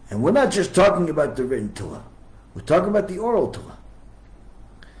 And we're not just talking about the written Torah, we're talking about the oral Torah.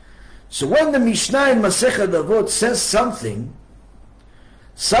 So when the Mishnah in Masechet Avot says something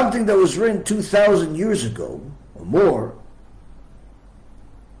that was written 2,000 years ago or more,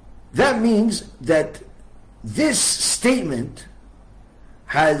 that means that this statement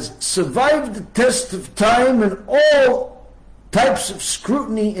has survived the test of time and all types of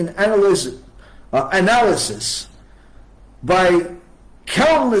scrutiny and analysis by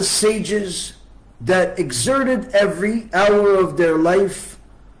countless sages that exerted every hour of their life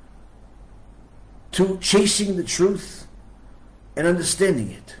to chasing the truth and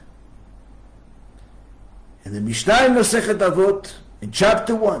understanding it. And the Mishnah in Masechet Avot, in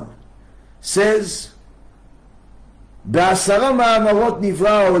chapter 1, says, בעשרה מאמרות נברא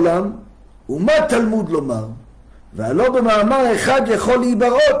העולם, ומה תלמוד לומר? והלא במאמר אחד יכול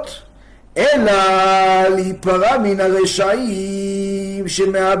להיברות, אלא להיפרע מן הרשעים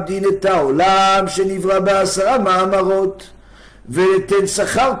שמאבדים את העולם שנברא בעשרה מאמרות, ולתן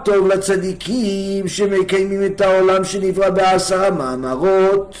שכר טוב לצדיקים שמקיימים את העולם שנברא בעשרה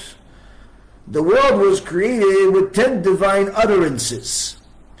מאמרות. The world was created with 10 divine utterances.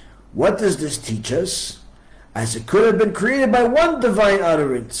 What does this teach us? As it could have been created by one divine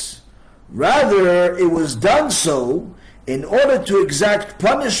utterance. Rather, it was done so in order to exact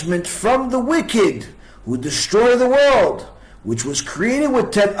punishment from the wicked who destroy the world, which was created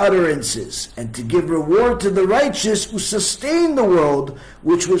with 10 utterances, and to give reward to the righteous who sustain the world,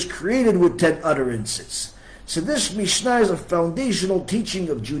 which was created with 10 utterances. So this Mishnah is a foundational teaching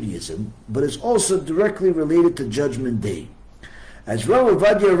of Judaism, but is also directly related to Judgment Day. As Rabbi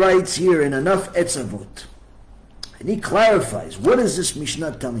Ovadia writes here in Enough Etzavot, and he clarifies, what is this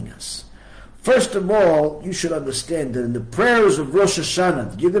Mishnah telling us? First of all, you should understand that in the prayers of Rosh HaShana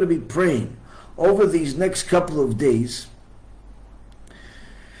that you're going to be praying over these next couple of days,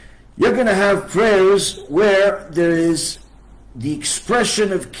 you're going to have prayers where there is the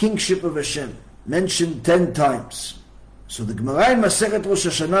expression of kingship of Hashem, mentioned 10 times. So the Gemara in Masechet Rosh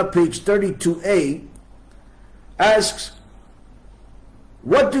Hashanah, page 32a, asks,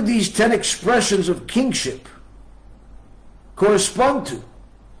 what do these 10 expressions of kingship correspond to?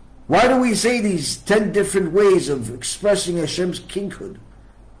 Why do we say these 10 different ways of expressing Hashem's kinghood?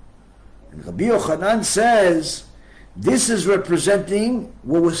 And Rabbi Yochanan says, this is representing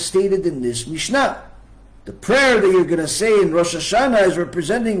what was stated in this Mishnah. The prayer that you're going to say in Rosh Hashanah is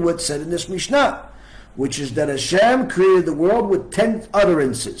representing what's said in this Mishnah, which is that Hashem created the world with 10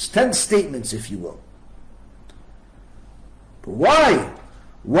 utterances, 10 statements, if you will. But why?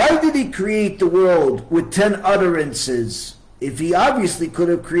 Why did he create the world with 10 utterances if he obviously could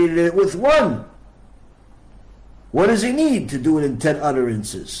have created it with one? What does he need to do it in 10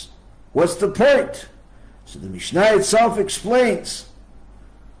 utterances? What's the point? So the Mishnah itself explains,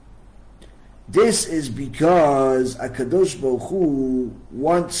 this is because HaKadosh Baruch Hu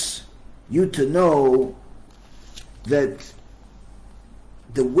wants you to know that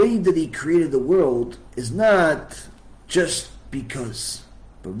the way that he created the world is not just because,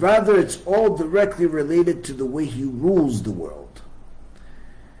 but rather it's all directly related to the way he rules the world.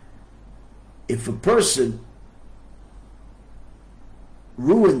 If a person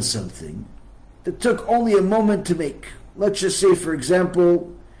ruins something that took only a moment to make, let's just say, for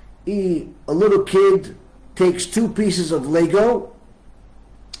example, a little kid takes 2 pieces of Lego,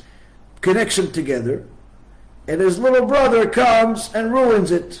 connects them together, and his little brother comes and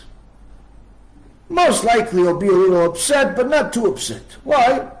ruins it. Most likely he'll be a little upset, but not too upset.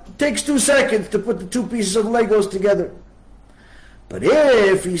 Why? It takes 2 seconds to put the 2 pieces of Legos together. But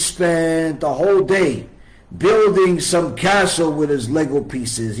if he spent a whole day building some castle with his Lego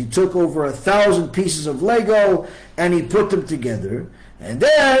pieces, he took over 1,000 pieces of Lego and he put them together, and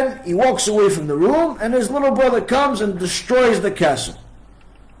then he walks away from the room and his little brother comes and destroys the castle.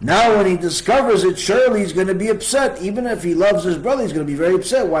 Now when he discovers it, surely he's going to be upset. Even if he loves his brother, he's going to be very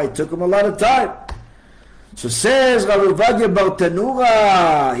upset. Why? It took him a lot of time. So says Rabbi Ovadia Bar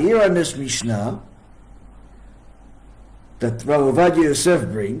Tanura here on this Mishnah that Rabbi Ovadia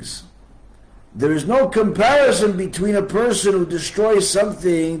Yosef brings, there is no comparison between a person who destroys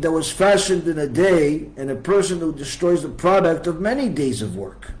something that was fashioned in a day and a person who destroys the product of many days of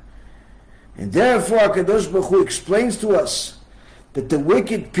work. And therefore HaKadosh Baruch Hu explains to us that the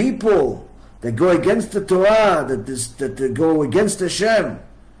wicked people that go against the Torah, that go against Hashem,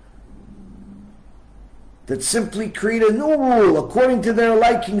 that simply create a new rule according to their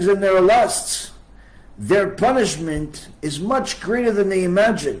likings and their lusts, their punishment is much greater than they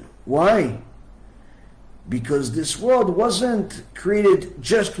imagine. Why? Because this world wasn't created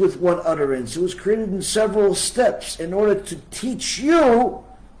just with one utterance. It was created in several steps in order to teach you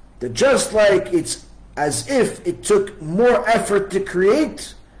that just like it's as if it took more effort to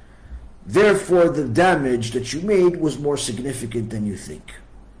create, therefore the damage that you made was more significant than you think.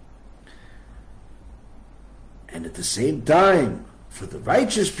 And at the same time, for the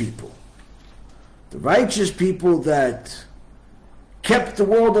righteous people that kept the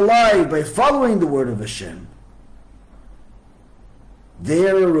world alive by following the word of Hashem,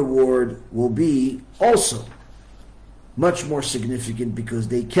 their reward will be also much more significant because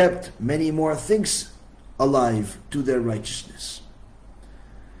they kept many more things alive to their righteousness.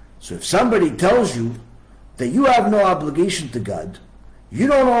 So if somebody tells you that you have no obligation to God, you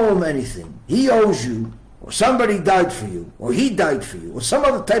don't owe him anything, he owes you, or somebody died for you, or he died for you, or some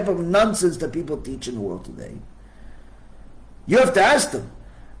other type of nonsense that people teach in the world today, you have to ask them,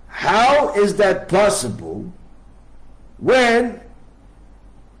 how is that possible when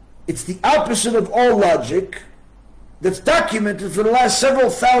it's the opposite of all logic that's documented for the last several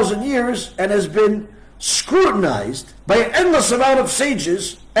thousand years and has been scrutinized by an endless amount of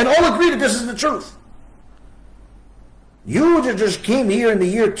sages and all agree that this is the truth? You just came here in the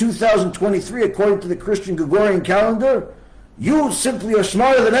year 2023 according to the Christian Gregorian calendar. You simply are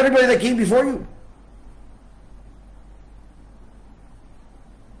smarter than everybody that came before you.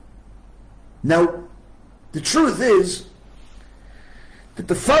 Now, the truth is that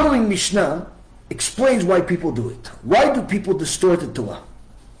the following Mishnah explains why people do it. Why do people distort the Torah?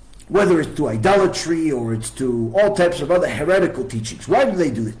 Whether it's to idolatry or it's to all types of other heretical teachings. Why do they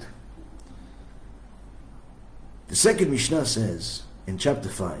do it? The second Mishnah says in chapter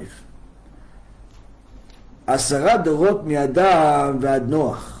 5, עשרה דורות מאדם ועד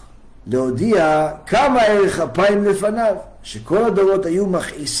נוח להודיע כמה ערך אפיים לפניו, שכל הדורות היו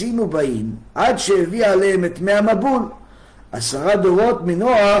מכעיסים ובאים עד שהביא עליהם את מי המבול. 10 דורות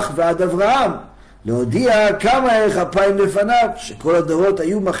מנוח ועד אברהם להודיע כמה ערך אפיים לפניו, שכל הדורות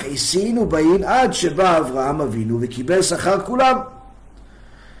היו מכעיסים ובאים עד שבא אברהם אבינו וקיבל שכר כולם.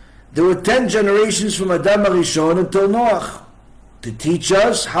 There were 10 generations from Adam HaRishon until Noach to teach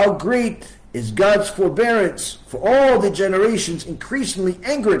us how great is God's forbearance, for all the generations increasingly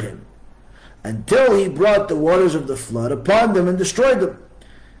angered him until he brought the waters of the flood upon them and destroyed them.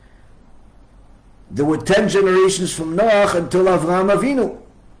 There were 10 generations from Noach until Avraham Avinu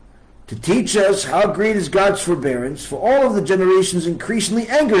to teach us how great is God's forbearance, for all of the generations increasingly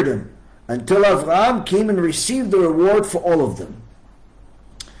angered him until Avraham came and received the reward for all of them.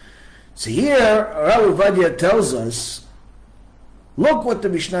 So here, Rabbi Vadia tells us, look what the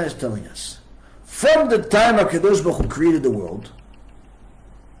Mishnah is telling us. From the time HaKadosh Baruch Hu created the world,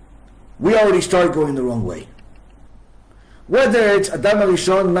 we already start going the wrong way. Whether it's Adam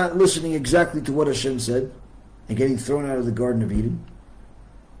HaRishon not listening exactly to what Hashem said and getting thrown out of the Garden of Eden,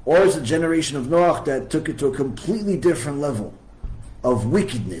 or it's the generation of Noach that took it to a completely different level of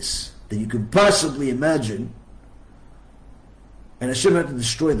wickedness than you could possibly imagine, and Hashem had to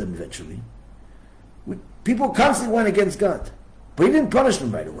destroy them eventually. People constantly went against God, but He didn't punish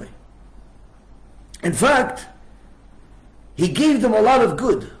them right away. In fact, He gave them a lot of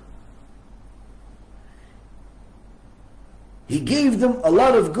good. He gave them a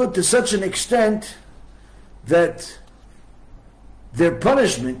lot of good to such an extent that their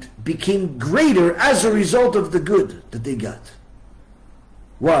punishment became greater as a result of the good that they got.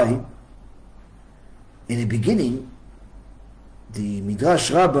 Why? In the beginning, the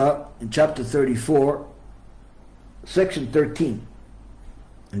Midrash Rabbah in chapter 34, section 13,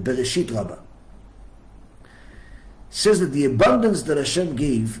 in Bereshit Rabbah, says that the abundance that Hashem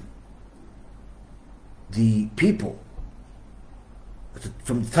gave the people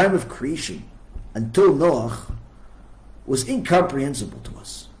from the time of creation until Noach was incomprehensible to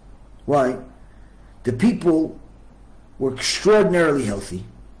us. Why? The people were extraordinarily healthy,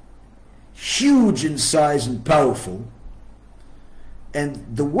 huge in size and powerful, and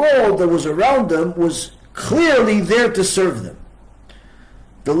the world that was around them was clearly there to serve them.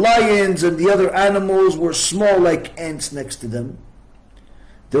 The lions and the other animals were small like ants next to them.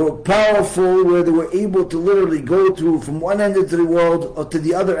 They were powerful where they were able to literally go through from one end of the world or to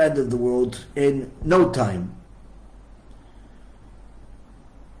the other end of the world in no time.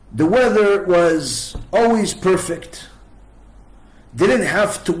 The weather was always perfect. They didn't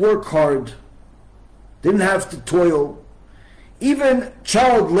have to work hard. They didn't have to toil. Even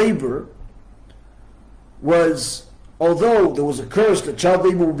child labor was, although there was a curse that child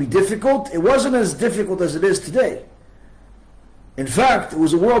labor would be difficult, it wasn't as difficult as it is today. In fact, it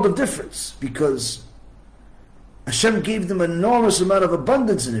was a world of difference, because Hashem gave them an enormous amount of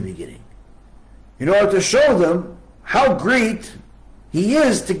abundance in the beginning, in order to show them how great He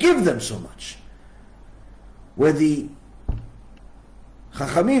is to give them so much. Where the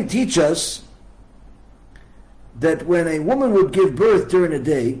Chachamim teach us that when a woman would give birth during the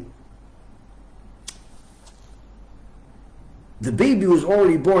day, the baby was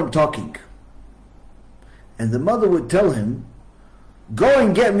already born talking. And the mother would tell him, "Go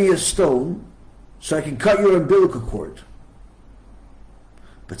and get me a stone so I can cut your umbilical cord."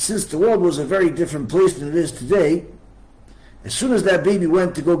 But since the world was a very different place than it is today, as soon as that baby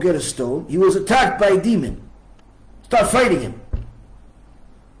went to go get a stone, he was attacked by a demon. Start fighting him.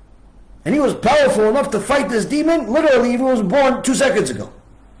 And he was powerful enough to fight this demon, literally, if he was born 2 seconds ago.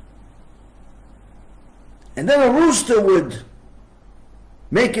 And then a rooster would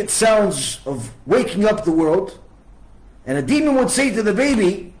make its sounds of waking up the world, and a demon would say to the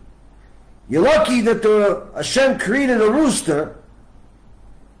baby, "You're lucky that Hashem created a rooster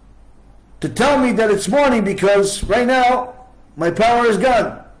to tell me that it's morning, because right now my power is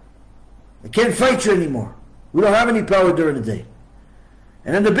gone. I can't fight you anymore. We don't have any power during the day."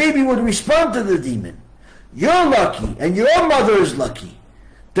 And then the baby would respond to the demon, "You're lucky, and your mother is lucky,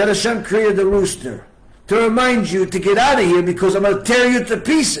 that Hashem created the rooster to remind you to get out of here, because I'm going to tear you to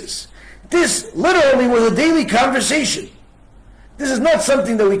pieces." This literally was a daily conversation. This is not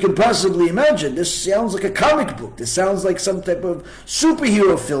something that we can possibly imagine. This sounds like a comic book. This sounds like some type of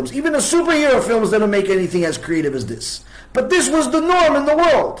superhero films. Even the superhero films, they don't make anything as creative as this. But this was the norm in the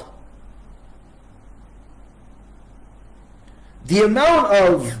world. The amount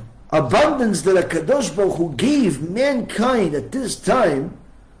of abundance that HaKadosh Baruch Hu gave mankind at this time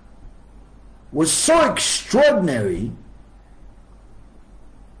was so extraordinary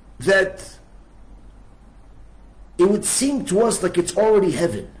that it would seem to us like it's already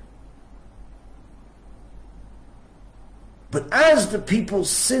heaven. But as the people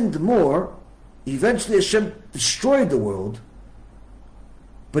sinned more, eventually Hashem destroyed the world,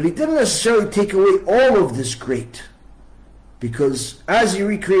 but He didn't necessarily take away all of this great. Because as He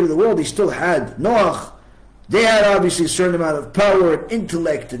recreated the world, He still had Noach. They had obviously a certain amount of power and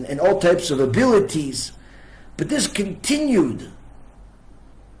intellect and all types of abilities. But this continued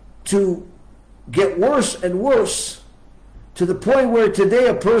to get worse and worse, to the point where today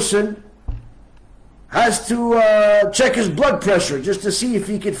a person has to check his blood pressure just to see if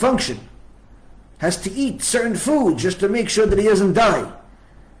he can function. Has to eat certain food just to make sure that he doesn't die.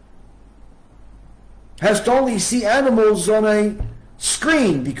 Has to only see animals on a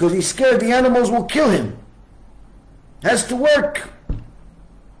screen because he's scared the animals will kill him. Has to work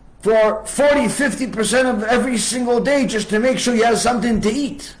for 40-50% of every single day just to make sure he has something to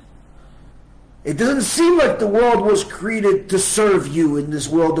eat. It doesn't seem like the world was created to serve you in this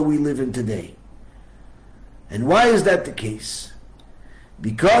world that we live in today. And why is that the case?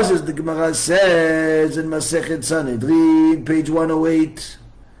 Because, as the Gemara says in Masechet Sanhedrin, page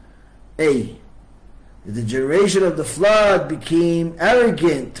 108a, the generation of the flood became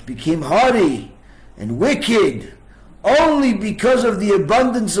arrogant, became haughty and wicked, only because of the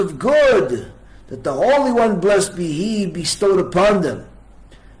abundance of good that the Holy One, blessed be He, bestowed upon them.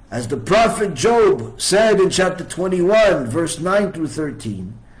 As the prophet Job said in chapter 21, verse 9 through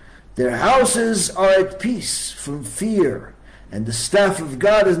 13, their houses are at peace from fear, and the staff of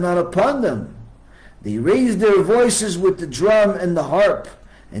God is not upon them. They raise their voices with the drum and the harp,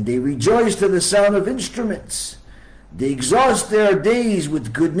 and they rejoice to the sound of instruments. They exhaust their days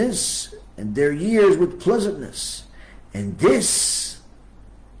with goodness, and their years with pleasantness. And this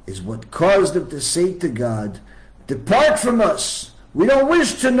is what caused them to say to God, "Depart from us. We don't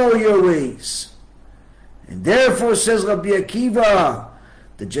wish to know your ways." And therefore, says Rabbi Akiva,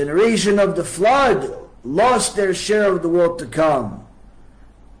 the generation of the flood lost their share of the world to come.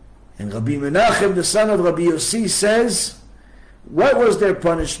 And Rabbi Menachem, the son of Rabbi Yossi, says, what was their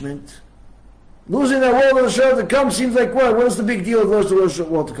punishment? Losing their world of the share to come seems like what? What is the big deal of losing the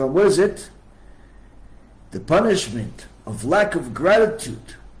world to come? What is it? The punishment of lack of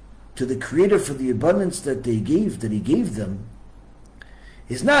gratitude to the Creator for the abundance that He gave them,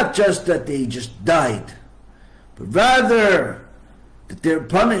 is not just that they just died, but rather that they're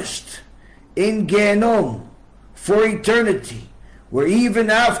punished in Gehenom for eternity, where even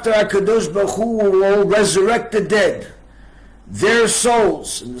after HaKadosh Baruch Hu will resurrect the dead, their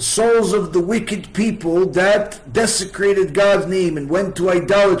souls and the souls of the wicked people that desecrated God's name and went to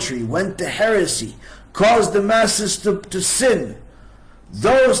idolatry, went to heresy, caused the masses to sin,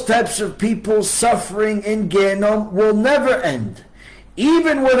 those types of people suffering in Gehenom will never end.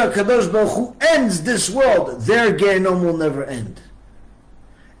 Even when HaKadosh Baruch Hu ends this world, their Gehenom will never end.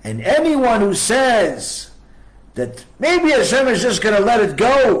 And anyone who says that maybe Hashem is just going to let it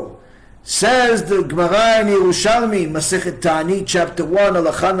go, says the Gemara in Yerushalmi, Masechet Ta'anit, chapter 1,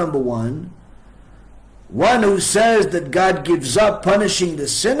 halacha number 1, one who says that God gives up punishing the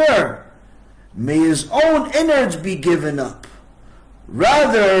sinner, may his own innards be given up.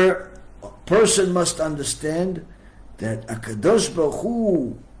 Rather, a person must understand that HaKadosh Baruch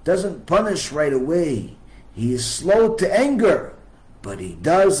Hu doesn't punish right away. He is slow to anger, but he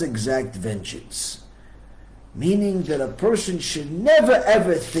does exact vengeance. Meaning that a person should never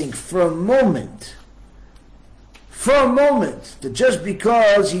ever think for a moment, that just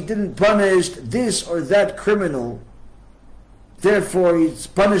because he didn't punish this or that criminal, therefore his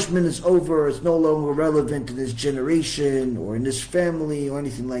punishment is over, it's no longer relevant in this generation or in this family or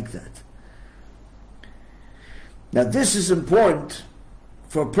anything like that. Now this is important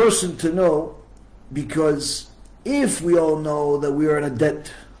for a person to know, because if we all know that we are in a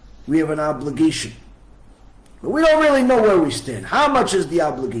debt, we have an obligation, but we don't really know where we stand. How much is the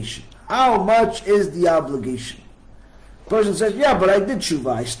obligation? How much is the obligation? The person says, yeah, but I did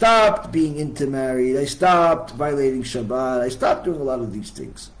tshuva. I stopped being intermarried. I stopped violating Shabbat. I stopped doing a lot of these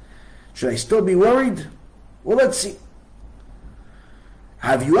things. Should I still be worried? Well, let's see.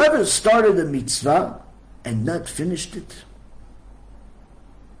 Have you ever started a mitzvah and not finished it?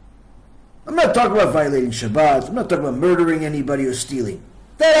 I'm not talking about violating Shabbat. I'm not talking about murdering anybody or stealing.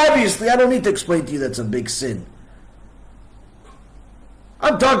 That obviously, I don't need to explain to you that's a big sin.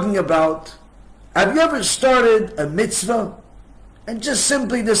 I'm talking about, have you ever started a mitzvah and just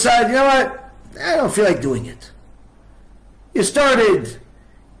simply decided, you know what, I don't feel like doing it. You started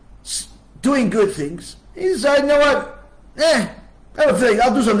doing good things. You decided, you know what, I don't feel like,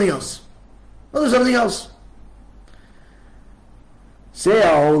 I'll do something else. Say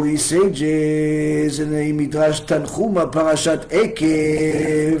our holy sages in the Midrash Tanchuma Parashat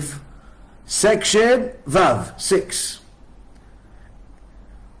Ekev, section Vav 6.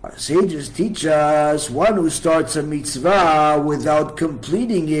 Our sages teach us one who starts a mitzvah without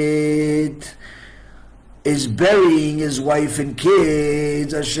completing it is burying his wife and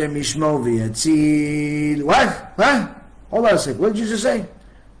kids. Hashem Yishmor v'yatzil. What? Hold on a second. What did you just say?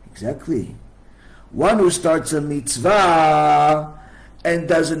 Exactly. One who starts a mitzvah and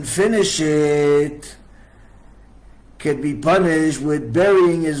doesn't finish it can be punished with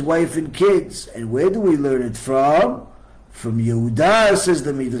burying his wife and kids. And where do we learn it from? From Yehuda, says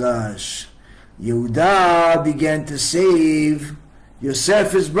the Midrash. Yehuda began to save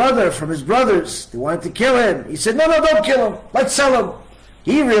Yosef, his brother, from his brothers. They wanted to kill him. He said, no, don't kill him. Let's sell him.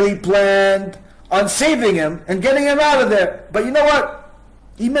 He really planned on saving him and getting him out of there. But you know what?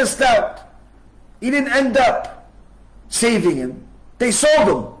 He missed out. He didn't end up saving him. They sold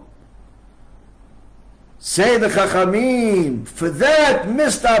him. Say the Chachamim, for that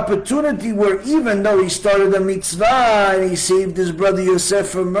missed opportunity where even though he started a mitzvah and he saved his brother Yosef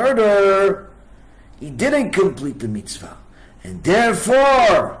from murder, he didn't complete the mitzvah. And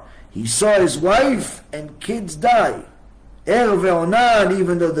therefore, he saw his wife and kids die. Ve'onan,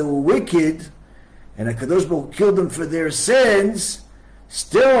 even though they were wicked, and HaKadosh Baruch Hu killed them for their sins,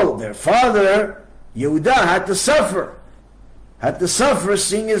 still their father, Yehuda, had to suffer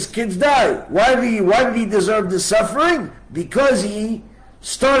seeing his kids die. Why did he deserve the suffering? Because he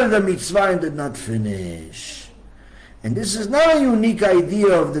started a mitzvah and did not finish. And this is not a unique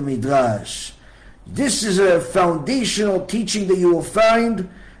idea of the Midrash. This is a foundational teaching that you will find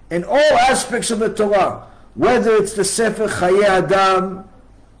in all aspects of the Torah. Whether it's the Sefer Chayei Adam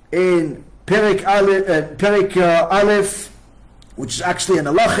in Perek Aleph, which is actually an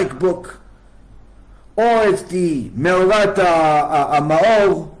halachic book, or it's the Meorat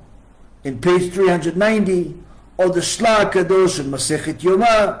Maor in page 390, or the Shla Kadosh in Masechet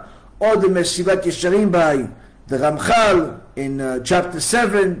Yoma, or the Mesilat Yesharim by the Ramchal in chapter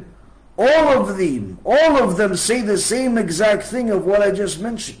 7. All of them say the same exact thing of what I just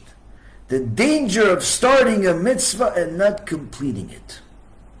mentioned. The danger of starting a mitzvah and not completing it.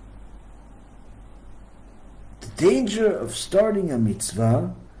 The danger of starting a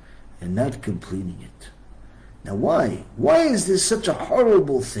mitzvah and not completing it. Now why? Why is this such a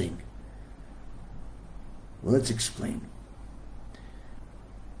horrible thing? Well, let's explain.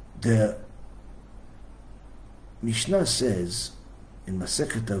 The Mishnah says in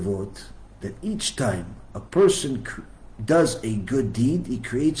Masechet Avot that each time a person does a good deed, he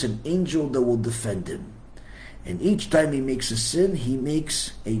creates an angel that will defend him. And each time he makes a sin, he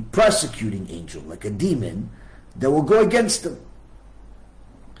makes a prosecuting angel, like a demon, that will go against him.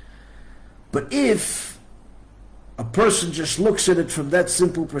 But if a person just looks at it from that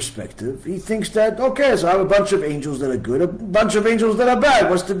simple perspective, he thinks that, okay, so I have a bunch of angels that are good, a bunch of angels that are bad.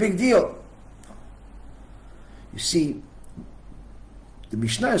 What's the big deal? You see, the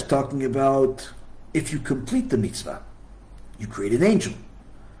Mishnah is talking about if you complete the mitzvah, you create an angel.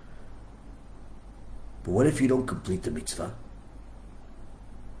 But what if you don't complete the mitzvah?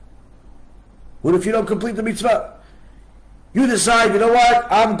 What if you don't complete the mitzvah? You decide, you know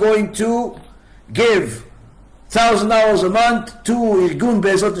what, I'm going to give $1,000 a month to Irgun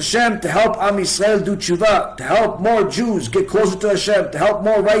Be'ezrat Hashem to help Am Yisrael do tshuva, to help more Jews get closer to Hashem, to help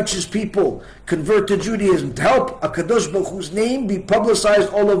more righteous people convert to Judaism, to help HaKadosh Baruch Hu's name be publicized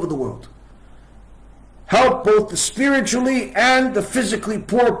all over the world. Help both the spiritually and the physically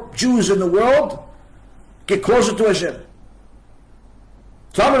poor Jews in the world get closer to Hashem.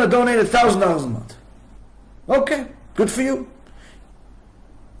 So I'm going to donate $1,000 a month. Okay, good for you.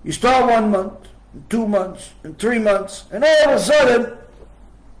 You start 1 month, 2 months, and 3 months, and all of a sudden,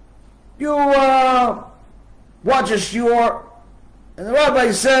 you watch a shiur, and the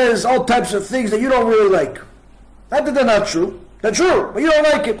rabbi says all types of things that you don't really like. Not that they're not true. They're true, but you don't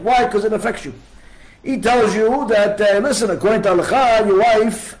like it. Why? Because it affects you. He tells you that, listen, according to halakha, your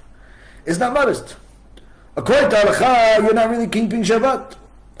wife is not modest. According to halakha, you're not really keeping Shabbat.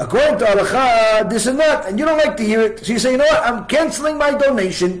 According to halakha, this and that, and you don't like to hear it. So you say, you know what, I'm canceling my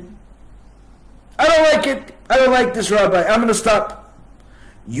donation. I don't like it. I don't like this rabbi. I'm going to stop.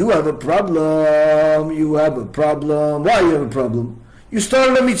 You have a problem. You have a problem. Why you have a problem? You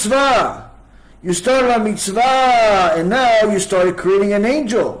started a mitzvah. You started a mitzvah, and now you started creating an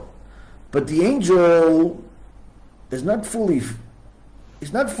angel. But the angel is not fully built.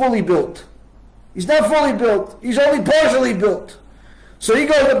 He's not fully built. He's only partially built. So he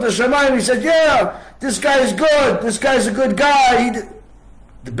goes up to Shammai and he says, yeah, this guy is good. This guy's a good guy.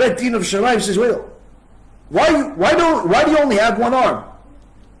 The Bet Din of Shammai says, wait, why do you only have one arm,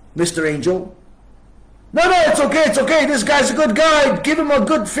 Mr. Angel? No, it's okay. This guy's a good guy. Give him a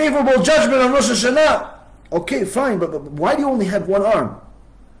good, favorable judgment on Rosh Hashanah. Okay, fine, but why do you only have one arm?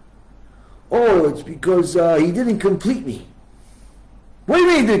 Oh, it's because he didn't complete me. What do you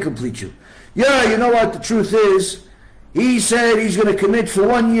mean he didn't complete you? Yeah, you know what? The truth is, he said he's going to commit for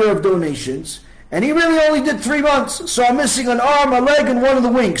 1 year of donations, and he really only did 3 months, so I'm missing an arm, a leg, and one of the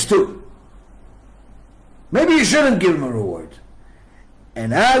wings, too. Maybe you shouldn't give him a reward.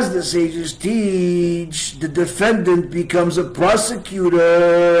 And as the sages teach, the defendant becomes a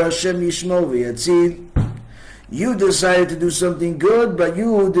prosecutor. Hashem Yishmor v'yatzil. You decided to do something good, but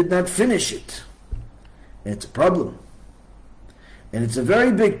you did not finish it. And it's a problem. And it's a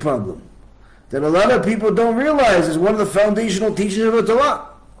very big problem that a lot of people don't realize is one of the foundational teachings of the Torah.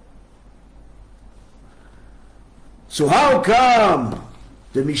 So how come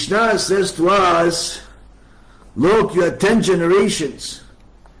the Mishnah says to us, look, you had 10 generations.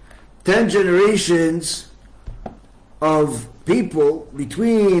 10 generations of people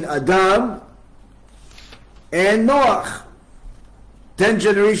between Adam and Noach. 10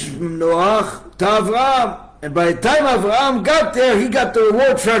 generations from Noach to Avraham. And by the time Avraham got there, he got the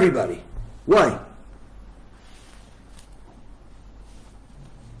reward for everybody. Why?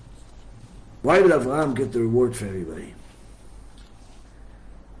 Why did Avraham get the reward for everybody?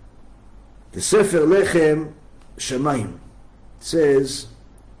 The Sefer Lechem Shamayim says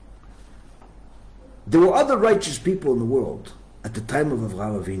there were other righteous people in the world at the time of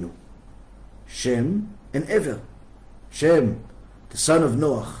Avraham Avinu. Shem and Ever. Shem, the son of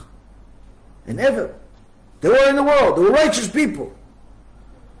Noach, and Ever. They were in the world. They were righteous people.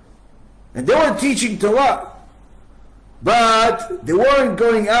 And they were teaching Torah. But they weren't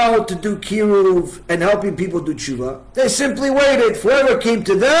going out to do kiruv and helping people do tshuva. They simply waited. Whoever came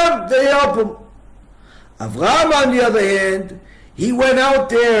to them, they help them. Avraham, on the other hand, he went out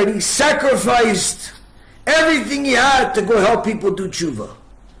there and he sacrificed everything he had to go help people do tshuva.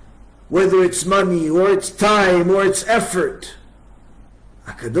 Whether it's money, or it's time, or it's effort.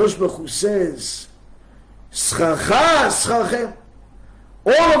 HaKadosh Baruch Hu says, Schacha, schachem.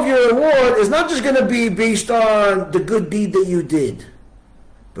 All of your reward is not just going to be based on the good deed that you did,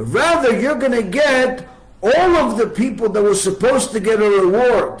 but rather you're going to get all of the people that were supposed to get a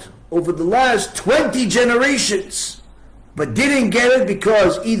reward over the last 20 generations, but didn't get it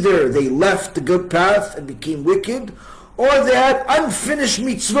because either they left the good path and became wicked, or they had unfinished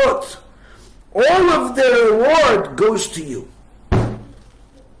mitzvot. All of their reward goes to you.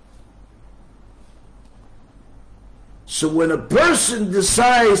 So when a person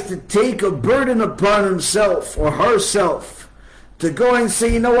decides to take a burden upon himself or herself to go and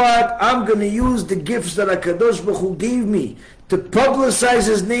say, you know what, I'm going to use the gifts that HaKadosh Baruch Hu gave me to publicize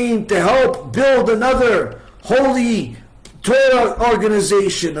his name, to help build another holy Torah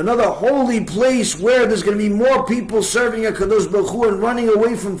organization, another holy place where there's going to be more people serving HaKadosh Baruch Hu and running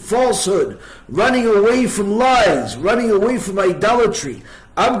away from falsehood, running away from lies, running away from idolatry.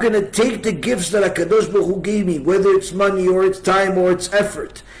 I'm going to take the gifts that HaKadosh Baruch Hu gave me, whether it's money or it's time or it's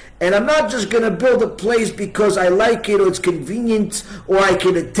effort, and I'm not just going to build a place because I like it or it's convenient or I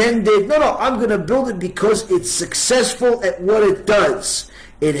can attend it. No, I'm going to build it because it's successful at what it does.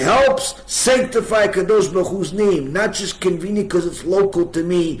 It helps sanctify Kadosh Baruch Hu's name, not just convenient because it's local to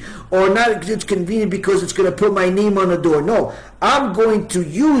me, or not because it's convenient because it's going to put my name on the door. No, I'm going to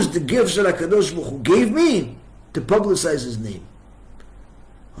use the gifts that Kadosh Baruch Hu gave me to publicize his name.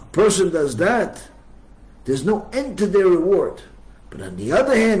 A person does that, there's no end to their reward. But on the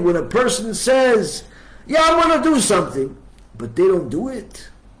other hand, when a person says, yeah, I want to do something, but they don't do it,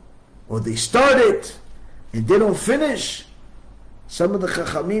 or they start it, and they don't finish, some of the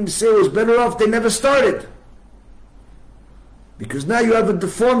Chachamim say it was better off they never started. Because now you have a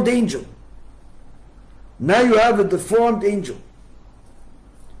deformed angel. Now you have a deformed angel.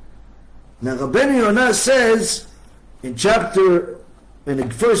 Now Rabbi Yonah says in the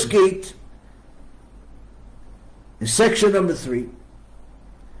first gate, in section number 3,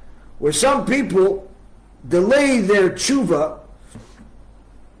 where some people delay their tshuva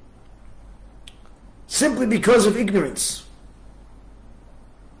simply because of ignorance.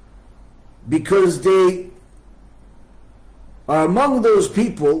 Because they are among those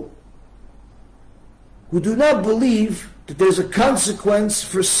people who do not believe that there's a consequence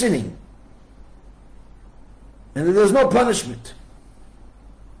for sinning and that there's no punishment.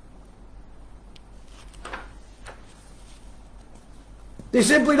 They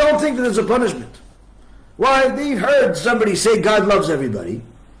simply don't think that there's a punishment. Why? They heard somebody say God loves everybody,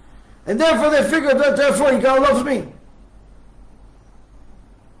 and therefore they figure that therefore God loves me.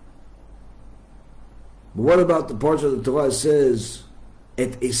 But what about the parts of the Torah that says,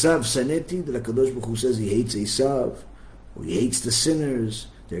 Et Esav Saneti, that HaKadosh Baruch Hu says he hates Esav, or he hates the sinners,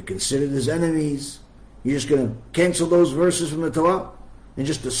 they're considered his enemies. You're just going to cancel those verses from the Torah and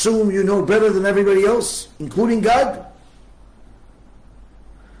just assume you know better than everybody else, including God?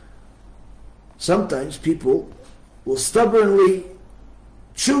 Sometimes people will stubbornly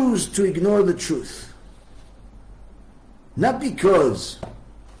choose to ignore the truth. Not because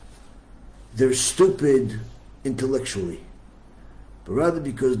they're stupid intellectually, but rather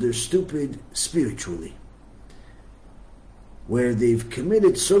because they're stupid spiritually, where they've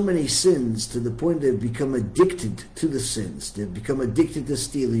committed so many sins to the point they've become addicted to the sins. They've become addicted to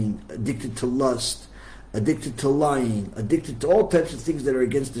stealing, addicted to lust, addicted to lying, addicted to all types of things that are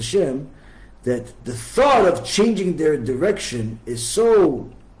against Hashem, that the thought of changing their direction is so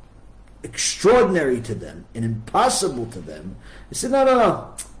extraordinary to them and impossible to them. They say,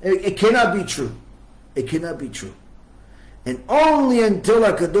 no. It cannot be true. It cannot be true. And only until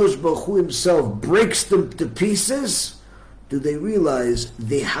HaKadosh Baruch Hu himself breaks them to pieces do they realize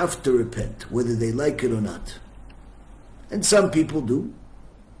they have to repent, whether they like it or not. And some people do,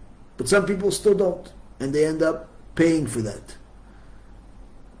 but some people still don't, and they end up paying for that.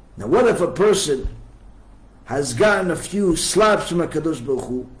 Now what if a person has gotten a few slaps from HaKadosh Baruch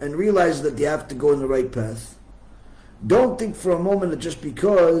Hu and realizes that they have to go in the right path? Don't think for a moment that just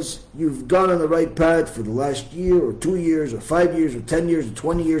because you've gone on the right path for the last year or 2 years or 5 years or 10 years or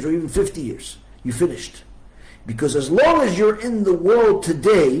 20 years or even 50 years, you finished. Because as long as you're in the world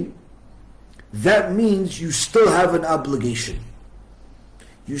today, that means you still have an obligation.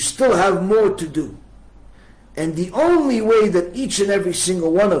 You still have more to do. And the only way that each and every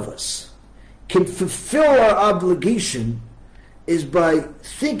single one of us can fulfill our obligation is by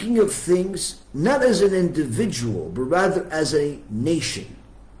thinking of things not as an individual, but rather as a nation.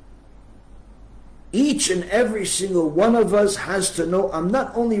 Each and every single one of us has to know, I'm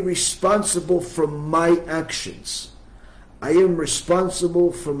not only responsible for my actions, I am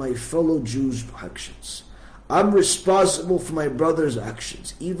responsible for my fellow Jews' actions. I'm responsible for my brother's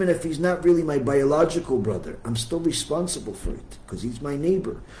actions. Even if he's not really my biological brother, I'm still responsible for it, because he's my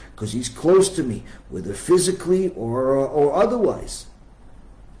neighbor, because he's close to me, whether physically or otherwise.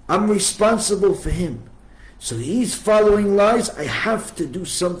 I'm responsible for him. So he's following lies, I have to do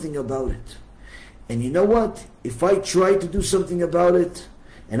something about it. And you know what? If I try to do something about it,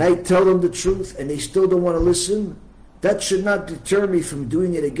 and I tell them the truth, and they still don't want to listen, that should not deter me from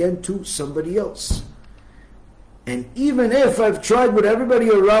doing it again to somebody else. And even if I've tried with everybody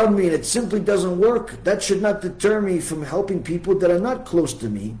around me and it simply doesn't work, that should not deter me from helping people that are not close to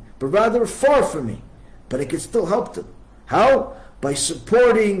me, but rather far from me. But I can still help them. How? By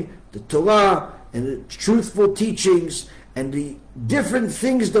supporting the Torah and the truthful teachings and the different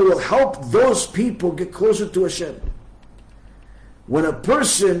things that will help those people get closer to Hashem. When a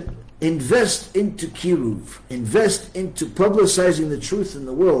person invests into kiruv, invests into publicizing the truth in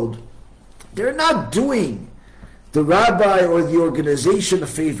the world, they're not doing the rabbi or the organization a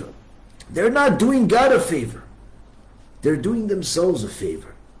favor. They're not doing God a favor. They're doing themselves a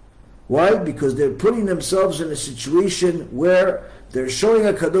favor. Why? Because they're putting themselves in a situation where they're showing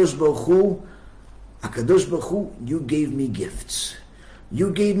HaKadosh Baruch Hu, you gave me gifts.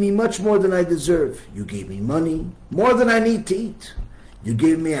 You gave me much more than I deserve. You gave me money, more than I need to eat. You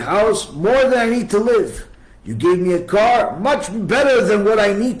gave me a house, more than I need to live. You gave me a car, much better than what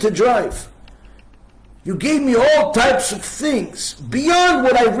I need to drive. You gave me all types of things, beyond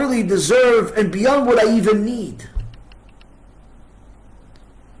what I really deserve and beyond what I even need.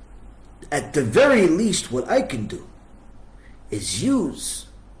 At the very least, what I can do is use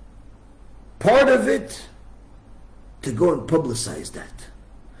part of it to go and publicize that.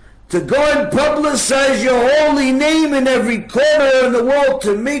 To go and publicize your holy name in every corner in the world,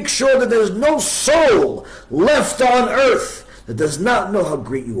 to make sure that there's no soul left on earth that does not know how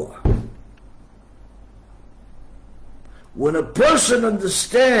great you are. When a person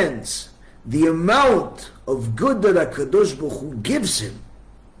understands the amount of good that HaKadosh Baruch Hu gives him,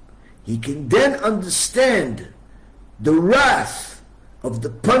 he can then understand the wrath of the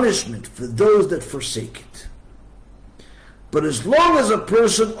punishment for those that forsake it. But as long as a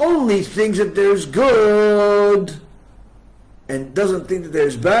person only thinks that there's good and doesn't think that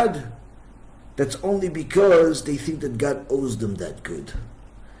there's bad, that's only because they think that God owes them that good.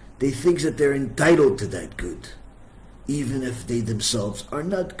 They think that they're entitled to that good, even if they themselves are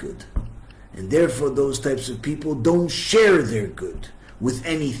not good. And therefore those types of people don't share their good with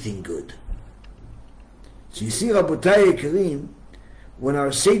anything good. So you see, Rabotai Kareem, when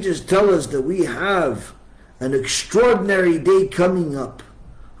our sages tell us that we have an extraordinary day coming up,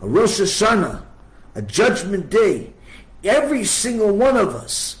 a Rosh HaShana, a judgment day, every single one of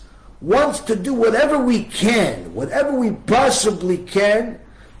us wants to do whatever we can, whatever we possibly can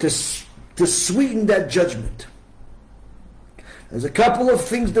to sweeten that judgment. There's a couple of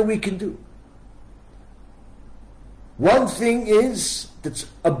things that we can do. One thing is, that's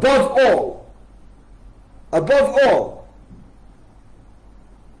above all,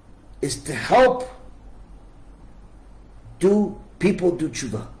 is to help people do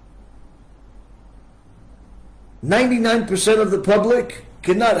tshuva. 99% of the public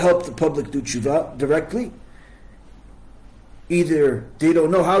cannot help the public do tshuva directly. Either they don't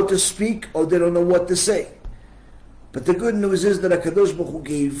know how to speak or they don't know what to say. But the good news is that HaKadosh Baruch Hu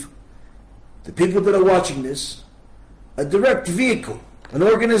gave the people that are watching this a direct vehicle, an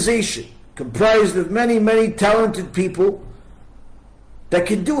organization comprised of many, many talented people that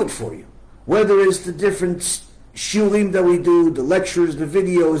can do it for you. Whether it's the different shulim that we do, the lectures, the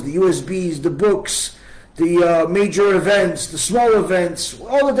videos, the USBs, the books, the major events, the small events,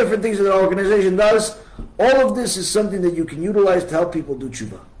 all the different things that the organization does, all of this is something that you can utilize to help people do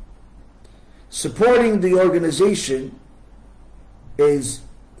tshuva. Supporting the organization is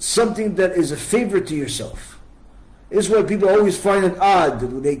something that is a favor to yourself. This is why people always find it odd that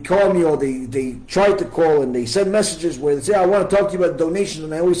when they call me or they try to call and they send messages where they say, I want to talk to you about donations,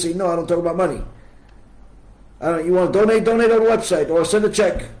 and I always say, no, I don't talk about money. You want to donate on the website or send a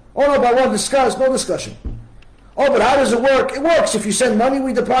check. Oh no, but I want to discuss, no discussion. Oh, but how does it work? It works. If you send money,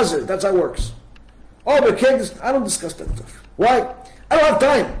 we deposit it. That's how it works. Oh, but I don't discuss that stuff. Why? I don't have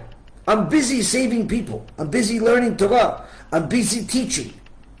time. I'm busy saving people. I'm busy learning Torah. I'm busy teaching.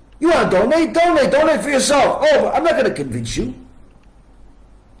 You want to donate? Donate for yourself. Oh, but I'm not going to convince you.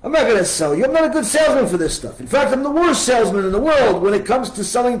 I'm not going to sell you. I'm not a good salesman for this stuff. In fact, I'm the worst salesman in the world when it comes to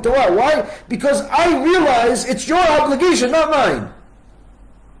selling Torah. Why? Because I realize it's your obligation, not mine.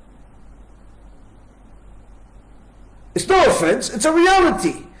 It's no offense. It's a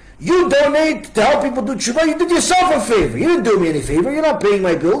reality. You donate to help people do tshuva. You did yourself a favor. You didn't do me any favor. You're not paying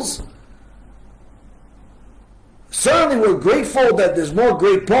my bills. Certainly we're grateful that there's more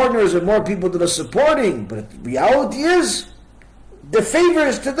great partners and more people that are supporting, but the reality is, the favor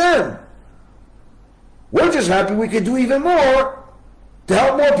is to them. We're just happy we can do even more to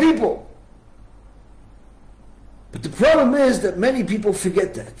help more people. But the problem is that many people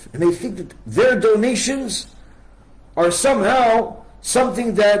forget that, and they think that their donations are somehow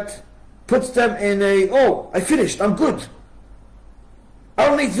something that puts them in I finished, I'm good. I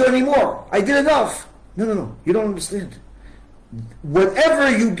don't need to do any more. I did enough. No, you don't understand.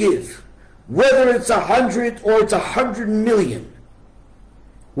 Whatever you give, whether it's 100 or it's 100 million,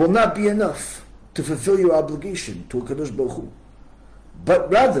 will not be enough to fulfill your obligation to HaKadosh Baruch Hu. But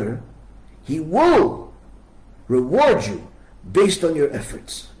rather, He will reward you based on your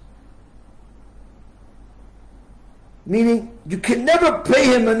efforts. Meaning, you can never pay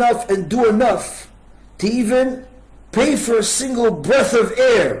him enough and do enough to even pay for a single breath of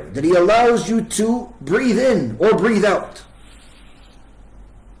air that he allows you to breathe in or breathe out.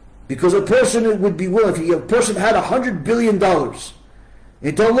 Because a person would be willing, if a person had $100 billion,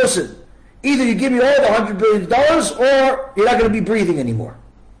 and told him, listen, either you give me all the $100 billion or you're not going to be breathing anymore.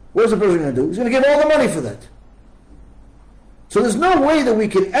 What is the person going to do? He's going to give all the money for that. So there's no way that we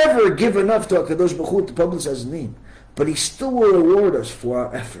can ever give enough to HaKadosh Baruch Hu to publish his name. But he still will reward us for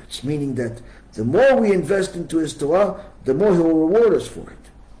our efforts, meaning that the more we invest into his Torah, the more he will reward us for it.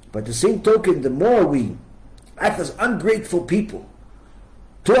 But the same token, the more we act as ungrateful people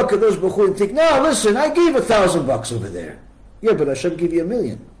to HaKadosh Baruch Hu and think, no, listen, I gave $1,000 over there. Yeah, but Hashem gave you $1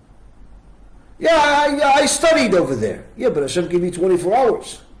 million. Yeah, I studied over there. Yeah, but Hashem gave you 24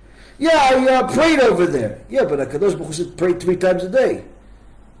 hours. Yeah, I prayed over there. Yeah, but HaKadosh Baruch Hu said pray 3 times a day.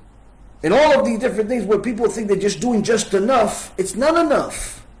 And all of these different things where people think they're just doing just enough, it's not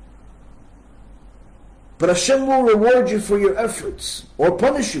enough. But Hashem will reward you for your efforts or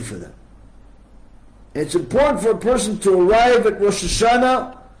punish you for them. And it's important for a person to arrive at Rosh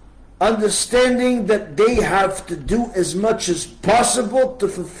Hashanah understanding that they have to do as much as possible to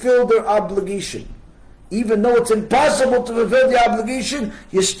fulfill their obligation. Even though it's impossible to fulfill the obligation,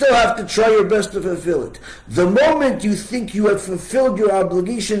 you still have to try your best to fulfill it. The moment you think you have fulfilled your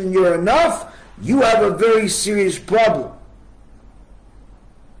obligation and you're enough, you have a very serious problem.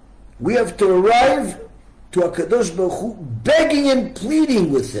 We have to arrive to HaKadosh Baruch Hu, begging and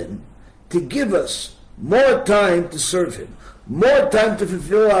pleading with him to give us more time to serve him, more time to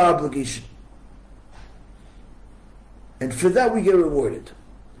fulfill our obligation. And for that we get rewarded.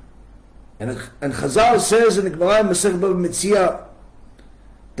 And Chazal says in the Gemara Masech Bava Metzia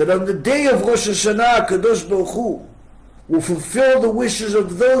that on the day of Rosh Hashanah, HaKadosh Baruch Hu will fulfill the wishes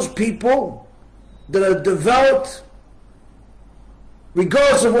of those people that are devout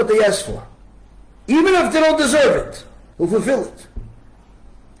regardless of what they ask for. Even if they don't deserve it, he'll fulfill it.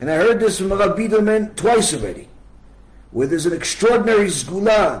 And I heard this from Rabbi Biederman twice already, where there's an extraordinary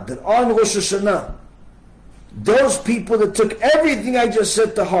zgula that on Rosh Hashanah, those people that took everything I just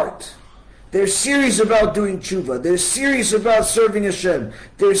said to heart, they're serious about doing tshuva, they're serious about serving Hashem,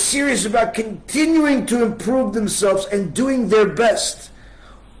 they're serious about continuing to improve themselves and doing their best.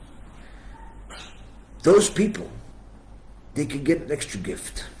 Those people, they can get an extra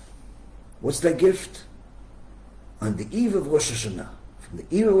gift. What's that gift? On the eve of Rosh Hashanah, from the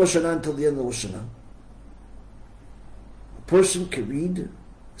eve of Rosh Hashanah until the end of Rosh Hashanah, a person can read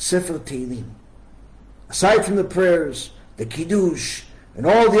Sefer Tehillim. Aside from the prayers, the Kiddush, and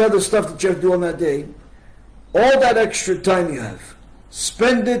all the other stuff that you have to do on that day, all that extra time you have,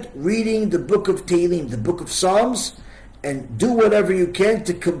 spend it reading the book of Tehillim, the book of Psalms, and do whatever you can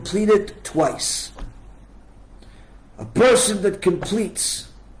to complete it twice. A person that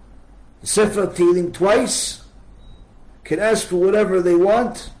completes the Sefer Tehillim twice can ask for whatever they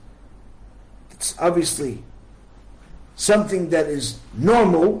want. It's obviously something that is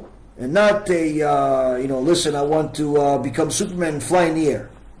normal and not a, listen, I want to become Superman and fly in the air.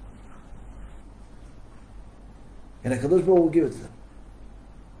 And HaKadosh Baruch Hu will give it to them.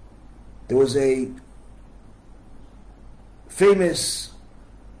 There was a famous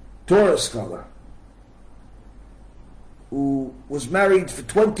Torah scholar who was married for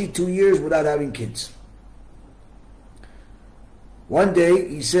 22 years without having kids. One day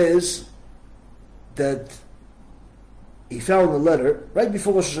he says that he found a letter right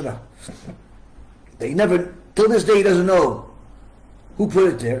before Rosh Hashanah. They never, till this day he doesn't know who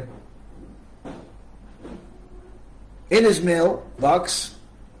put it there. In his mailbox,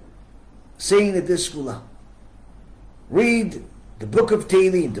 saying that this skula, read the book of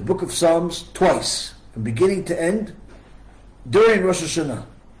Tehillim, the book of Psalms, twice, from beginning to end, during Rosh Hashanah.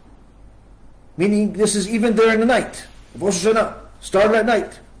 Meaning this is even during the night of Rosh Hashanah, starting at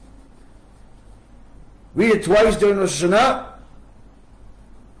night. Read it twice during Rosh Hashanah.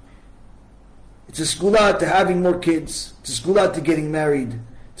 It's a skula to having more kids. It's a skula to getting married.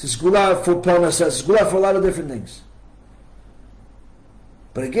 It's a skula for parnasah. It's a skula for a lot of different things.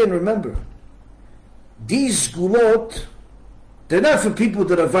 But again, remember, these skulot, they're not for people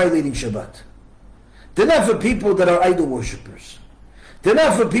that are violating Shabbat. They're not for people that are idol worshippers. They're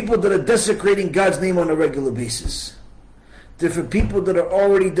not for people that are desecrating God's name on a regular basis. They're for people that are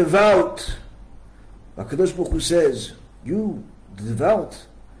already devout. HaKadosh Baruch Hu says, you, the devout,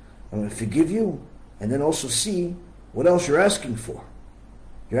 I'm going to forgive you, and then also see what else you're asking for.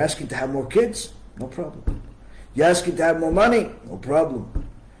 You're asking to have more kids? No problem. You're asking to have more money? No problem.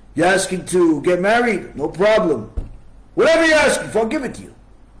 You're asking to get married? No problem. Whatever you're asking for, I'll give it to you.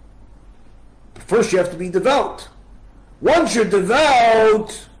 But first you have to be devout. Once you're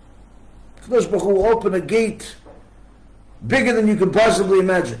devout, Kadosh Baruch Hu will open a gate bigger than you can possibly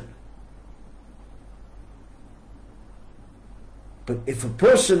imagine. But if a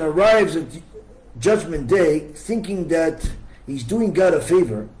person arrives at Judgment Day thinking that he's doing God a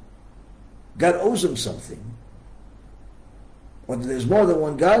favor, God owes him something, or that there's more than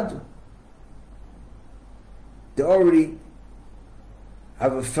one God, they already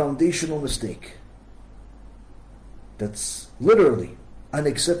have a foundational mistake that's literally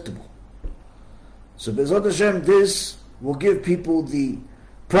unacceptable. So Be'ezrat Hashem, this will give people the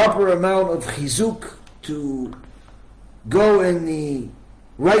proper amount of Chizuk to go in the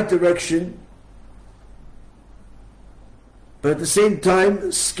right direction, but at the same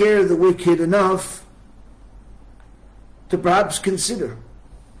time scare the wicked enough to perhaps consider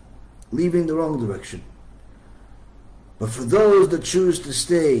leaving the wrong direction. But for those that choose to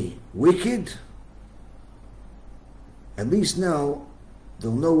stay wicked, at least now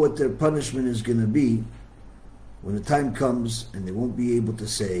they'll know what their punishment is going to be when the time comes, and they won't be able to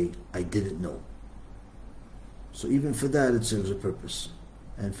say, I didn't know. So even for that it serves a purpose.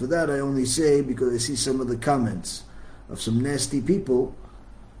 And for that I only say because I see some of the comments of some nasty people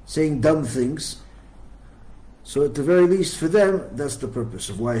saying dumb things. So at the very least for them, that's the purpose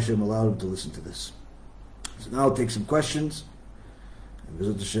of why Hashem allowed them to listen to this. So now I'll take some questions, and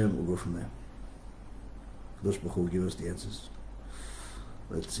Be'ezrat Hashem, we'll go from there. Kadosh Baruch Hu will give us the answers.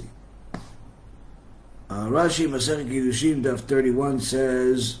 Let's see. Rashi Masechet Kiddushin Daf 31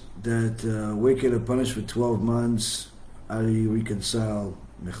 says that wicked are punished for 12 months. How do you reconcile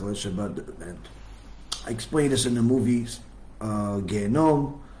Mechalel Shabbat? And I explained this in the movies,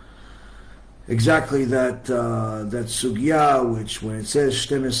 Gehenom. Exactly that sugya, which when it says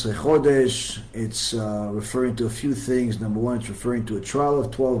 12 chodesh, it's referring to a few things. Number one, it's referring to a trial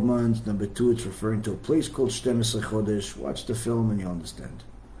of 12 months. Number two, it's referring to a place called 12 chodesh. Watch the film and you'll understand.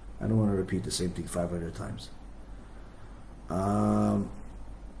 I don't want to repeat the same thing 500 times.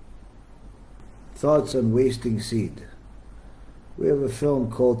 Thoughts on wasting seed. We have a film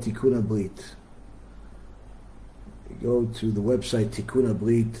called Tikkun Abrit. You go to the website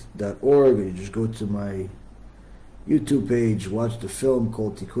tikkunabrit.org, and you just go to my YouTube page, watch the film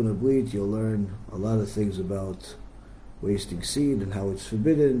called Tikkun Abrit. You'll learn a lot of things about wasting seed and how it's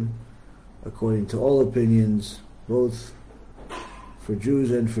forbidden, according to all opinions, both for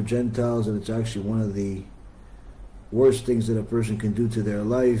Jews and for Gentiles, and it's actually one of the worst things that a person can do to their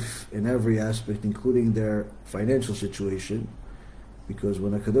life in every aspect, including their financial situation, because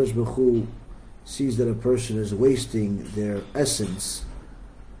when HaKadosh Baruch Hu sees that a person is wasting their essence,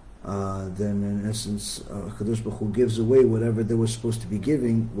 then in essence HaKadosh Baruch Hu gives away whatever they were supposed to be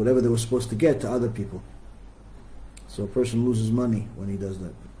giving, whatever they were supposed to get to other people. So a person loses money when he does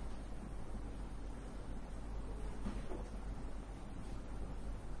that.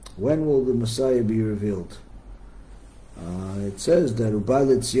 When will the Messiah be revealed? It says that Uba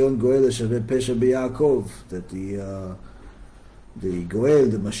Letzion Goel Shaveh Pesha B'Yaakov, that the Goel,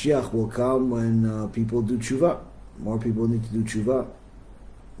 the Mashiach, will come when people do tshuva. More people need to do tshuva.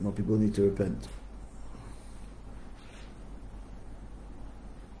 More people need to repent.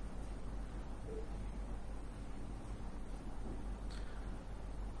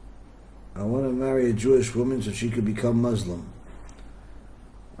 I want to marry a Jewish woman so she could become Muslim.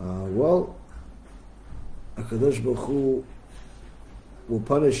 Well, HaKadosh Baruch Hu will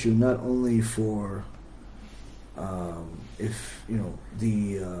punish you not only for if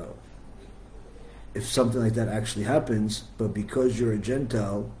something like that actually happens, but because you're a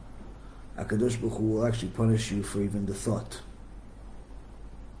Gentile, HaKadosh Baruch Hu will actually punish you for even the thought.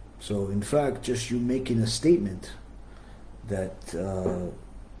 So in fact, just you making a statement that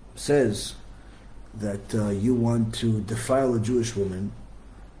says that you want to defile a Jewish woman,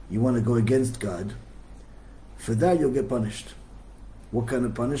 you want to go against God, for that you'll get punished. What kind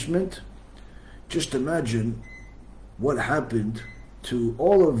of punishment? Just imagine what happened to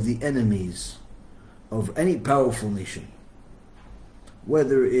all of the enemies of any powerful nation.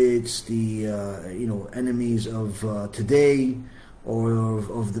 Whether it's the enemies of today or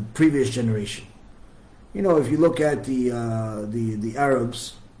of the previous generation. If you look at the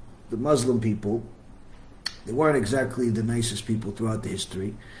Arabs, the Muslim people, they weren't exactly the nicest people throughout the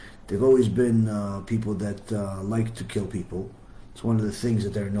history. They've always been people that like to kill people. It's one of the things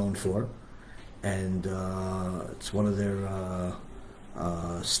that they're known for, and it's one of their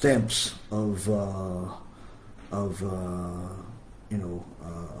stamps of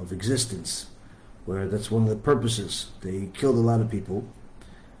existence, where that's one of the purposes. They killed a lot of people,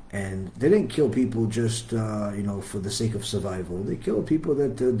 And they didn't kill people just, for the sake of survival. They killed people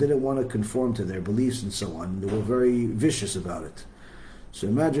that didn't want to conform to their beliefs and so on. They were very vicious about it. So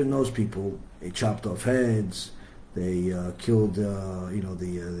imagine those people. They chopped off heads. They killed,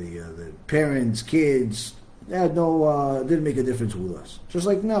 the parents, kids. They had didn't make a difference with us. Just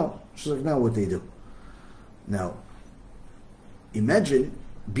like now what they do. Now, imagine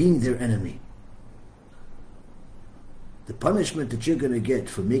being their enemy. The punishment that you're going to get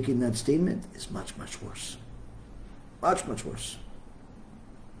for making that statement is much, much worse. Much, much worse.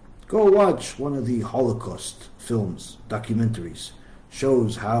 Go watch one of the Holocaust films, documentaries.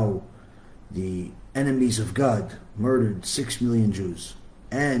 Shows how the enemies of God murdered 6 million Jews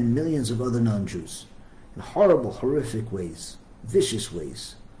and millions of other non-Jews in horrible, horrific ways, vicious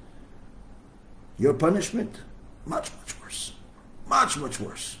ways. Your punishment? Much, much worse. Much, much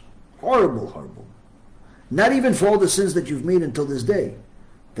worse. Horrible, horrible. Not even for all the sins that you've made until this day.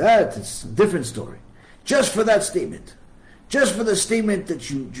 That is a different story. Just for that statement. Just for the statement that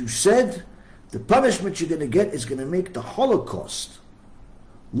you said, the punishment you're going to get is going to make the Holocaust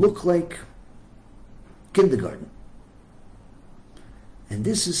look like kindergarten. And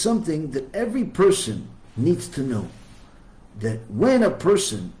this is something that every person needs to know. That when a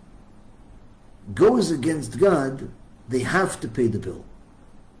person goes against God, they have to pay the bill.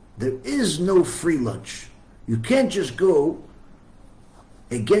 There is no free lunch. You can't just go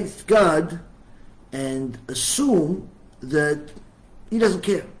against God and assume that He doesn't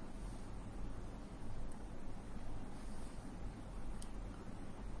care.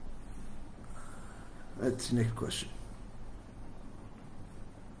 That's the next question.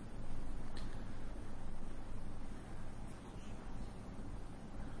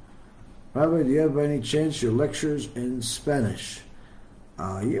 Rabbi, do you have by any chance your lectures in Spanish?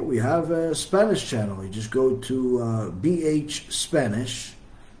 Yeah, we have a Spanish channel. You just go to BH Spanish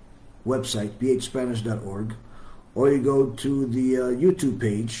website, bhspanish.org, or you go to the YouTube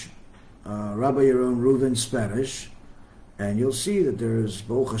page, Rabbi Yaron Reuven Spanish, and you'll see that there's,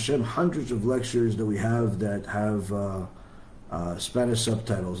 Baruch Hashem, hundreds of lectures that we have that have Spanish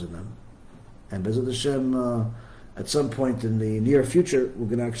subtitles in them. And Bezat Hashem, at some point in the near future, we're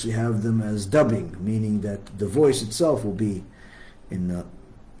going to actually have them as dubbing, meaning that the voice itself will be in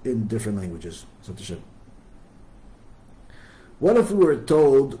different languages. What if we were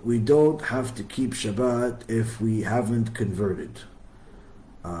told we don't have to keep Shabbat if we haven't converted?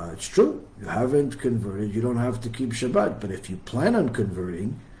 It's true. You haven't converted. You don't have to keep Shabbat. But if you plan on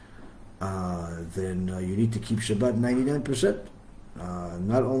converting, then you need to keep Shabbat 99%.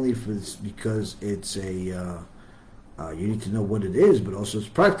 Not only because it's you need to know what it is, but also it's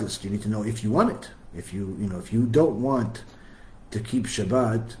practiced. You need to know if you want it. If you don't want to keep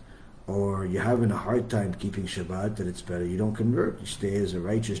Shabbat, or you're having a hard time keeping Shabbat, then it's better you don't convert. You stay as a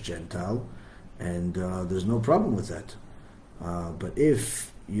righteous Gentile, and there's no problem with that. But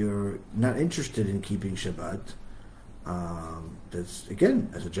if you're not interested in keeping Shabbat, that's, again,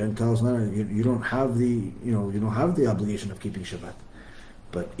 as a Gentile, you don't have the obligation of keeping Shabbat.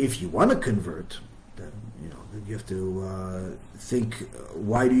 But if you want to convert, then you have to think,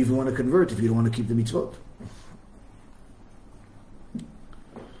 why do you even want to convert if you don't want to keep the mitzvot?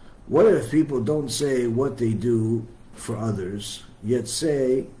 What if people don't say what they do for others, yet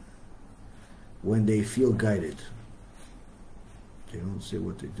say when they feel guided? They don't say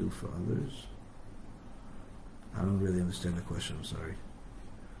what they do for others? I don't really understand the question, I'm sorry.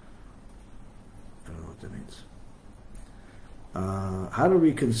 I don't know what that means. How to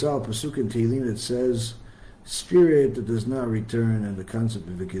reconcile Pasuk in Tehillim that says, spirit that does not return, and the concept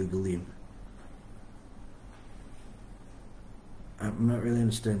of the Gilgalim? I'm not really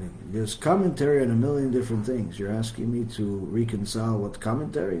understanding. There's commentary on a million different things. You're asking me to reconcile what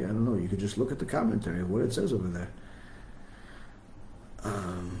commentary? I don't know. You could just look at the commentary of what it says over there.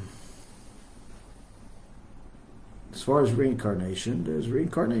 As far as reincarnation, there's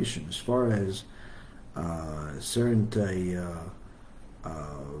reincarnation. As far as certain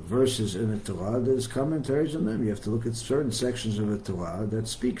verses in the Torah, there's commentaries on them. You have to look at certain sections of the Torah that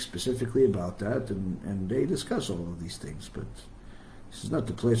speak specifically about that, and they discuss all of these things. But this is not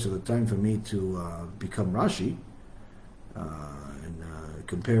the place or the time for me to become Rashi and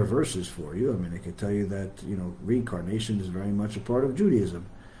compare verses for you. I mean, I can tell you that reincarnation is very much a part of Judaism.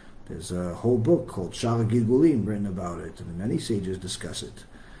 There's a whole book called Shara Gilgulim written about it, and many sages discuss it.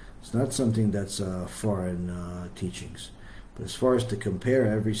 It's not something that's foreign teachings. But as far as to compare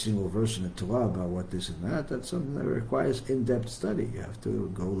every single verse in the Torah about what this and that, that's something that requires in-depth study. You have to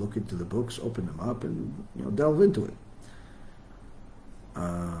go look into the books, open them up, and delve into it.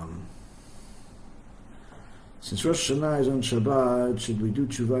 Since Rosh Hashanah is on Shabbat, should we do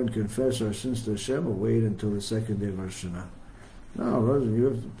tshuva and confess our sins to Hashem, or wait until the second day of Rosh Hashanah? No,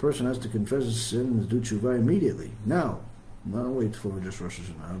 the person has to confess his sin and do tshuva immediately. Now, not wait for just Rosh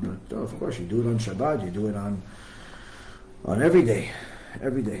Hashanah. But of course, you do it on Shabbat. You do it on every day.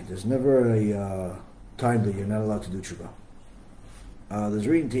 Every day. There's never a time that you're not allowed to do tshuva. Does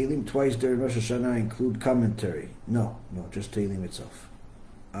reading Tehillim twice during Rosh Hashanah include commentary? No, just Tehillim itself.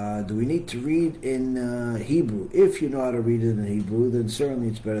 Do we need to read in Hebrew? If you know how to read it in Hebrew, then certainly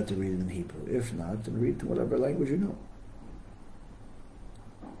it's better to read it in Hebrew. If not, then read in whatever language you know.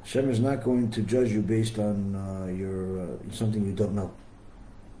 Hashem is not going to judge you based on your something you don't know.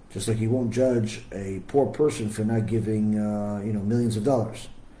 Just like He won't judge a poor person for not giving millions of dollars.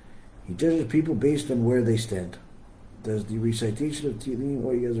 He judges people based on where they stand. Does the recitation of Tehillim,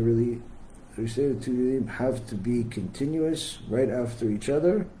 recitation of Tehillim have to be continuous right after each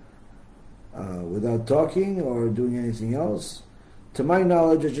other, without talking or doing anything else? To my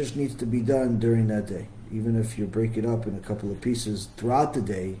knowledge, it just needs to be done during that day. Even if you break it up in a couple of pieces throughout the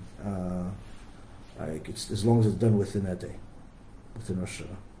day, it's, as long as it's done within that day, within Rosh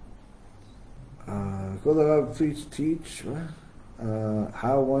Hashanah. Please teach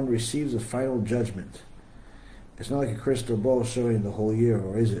how one receives a final judgment. It's not like a crystal ball showing the whole year,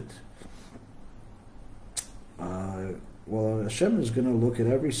 or is it? Well, Hashem is going to look at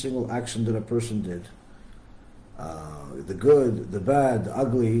every single action that a person did, the good, the bad, the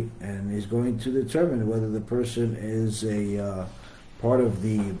ugly, and He's going to determine whether the person is a part of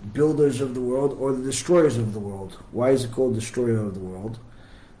the builders of the world or the destroyers of the world. Why is it called destroyer of the world?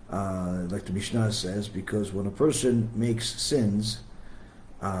 Like the Mishnah says, because when a person makes sins,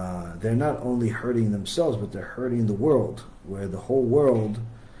 they're not only hurting themselves, but they're hurting the world, where the whole world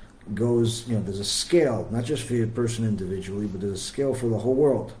goes, there's a scale, not just for a person individually, but there's a scale for the whole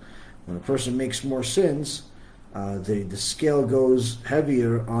world. When a person makes more sins, the scale goes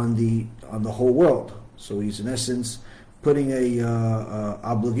heavier on the whole world. So he's in essence putting a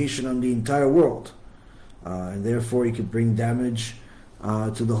obligation on the entire world, and therefore he could bring damage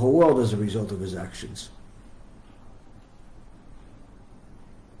to the whole world as a result of his actions.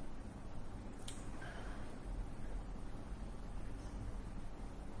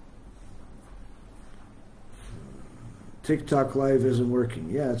 TikTok live isn't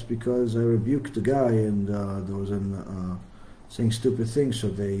working. Yeah, it's because I rebuked the guy and there was saying stupid things, so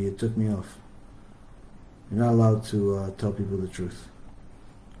they took me off. You're not allowed to tell people the truth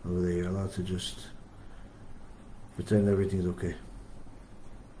over there. You're allowed to just pretend everything's okay.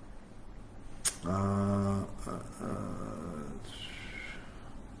 Does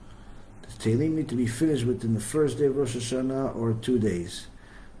Tehillim need to be finished within the first day of Rosh Hashanah or 2 days?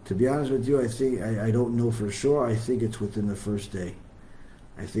 To be honest with you, I think I don't know for sure. I think it's within the first day.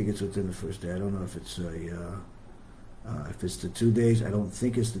 I don't know if it's if it's the 2 days. I don't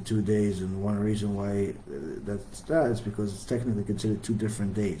think it's the 2 days, and one reason why that's that is because it's technically considered 2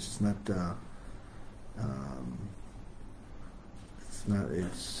 different days. It's not. It's not.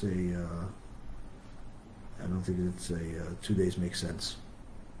 It's a. I don't think it's a 2 days makes sense.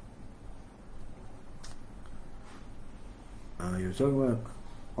 You're talking about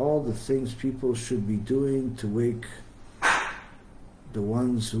all the things people should be doing to wake the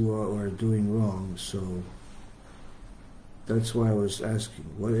ones who are doing wrong. So that's why I was asking,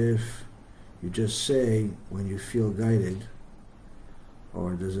 what if you just say when you feel guided,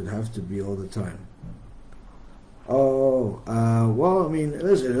 or does it have to be all the time? Well, I mean,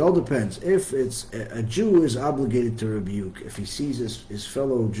 listen, it all depends. If it's a Jew is obligated to rebuke, if he sees his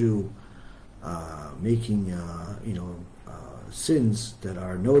fellow Jew making, sins that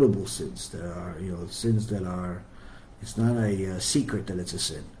are notable sins, that are, sins that are, it's not a secret that it's a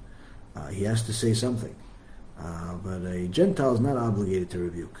sin. He has to say something. But a Gentile is not obligated to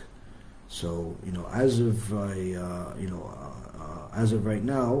rebuke. So, as of right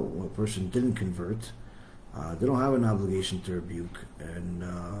now, when a person didn't convert, they don't have an obligation to rebuke, and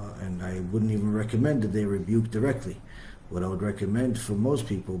I wouldn't even recommend that they rebuke directly. What I would recommend for most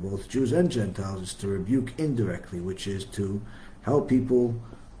people, both Jews and Gentiles, is to rebuke indirectly, which is to help people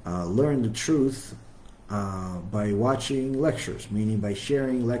learn the truth by watching lectures, meaning by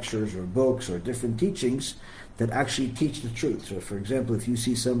sharing lectures or books or different teachings that actually teach the truth. So, for example, if you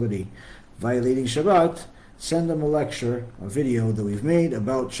see somebody violating Shabbat, send them a lecture, a video that we've made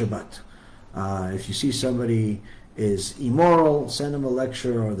about Shabbat. If you see somebody is immoral, send them a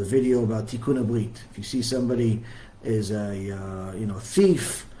lecture or the video about Tikkun Abrit. If you see somebody is a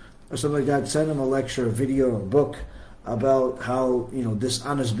thief or something like that, send them a lecture, a video, or a book about how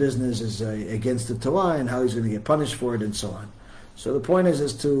dishonest business is against the Torah and how he's going to get punished for it and so on. So the point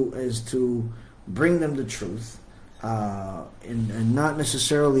is to bring them the truth, and not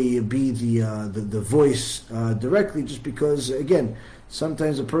necessarily be the voice directly, just because, again,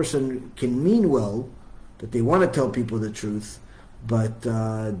 sometimes a person can mean well, that they want to tell people the truth, but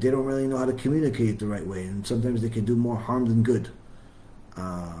they don't really know how to communicate the right way, and sometimes they can do more harm than good.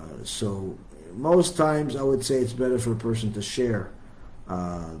 So most times I would say it's better for a person to share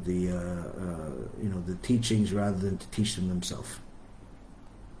the teachings rather than to teach them themselves.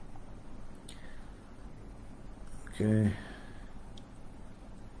 Okay.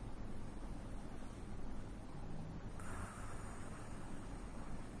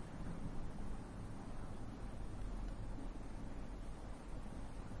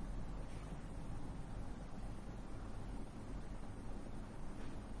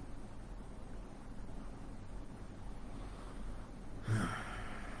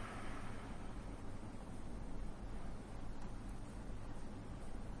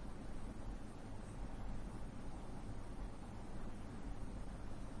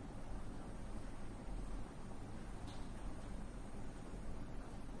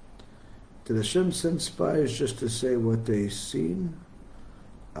 Did Hashem send spies just to say what they seen?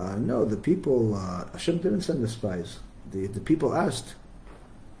 No, the people, Hashem didn't send the spies. The people asked.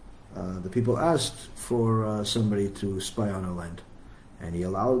 The people asked for somebody to spy on our land. And he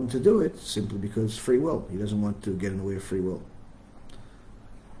allowed them to do it simply because free will. He doesn't want to get in the way of free will.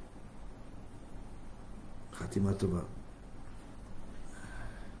 Khatima Tova.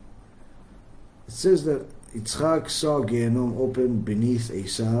 It says that Yitzchak saw Gehenom open beneath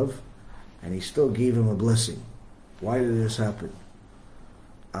Esav, and he still gave him a blessing. Why did this happen?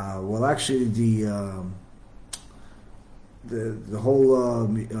 Well, actually, the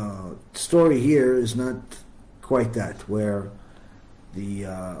whole story here is not quite that. Where the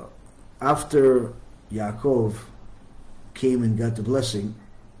after Yaakov came and got the blessing,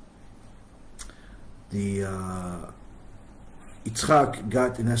 the Yitzchak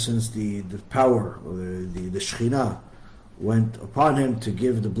got, in essence, the power, or the Shekhinah went upon him to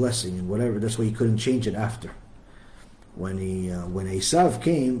give the blessing and whatever. That's why he couldn't change it after. When Esav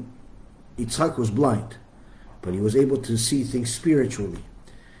came, Yitzchak was blind, but he was able to see things spiritually.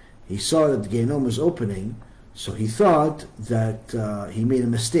 He saw that the Gehenom was opening, so he thought that he made a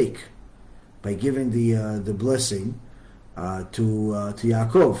mistake by giving the blessing to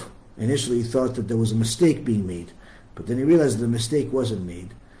Yaakov. Initially, he thought that there was a mistake being made, but then he realized the mistake wasn't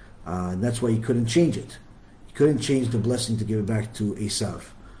made, and that's why he couldn't change it. He couldn't change the blessing to give it back to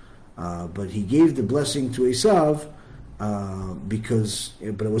Esav. But he gave the blessing to Esav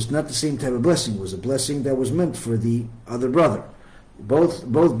but it was not the same type of blessing. It was a blessing that was meant for the other brother. Both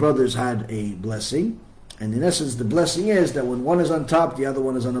brothers had a blessing, and in essence the blessing is that when one is on top, the other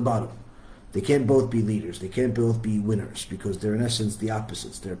one is on the bottom. They can't both be leaders. They can't both be winners, because they're in essence the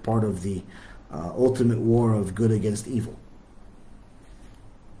opposites. They're part of the ultimate war of good against evil.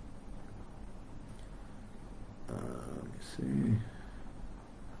 Let me see.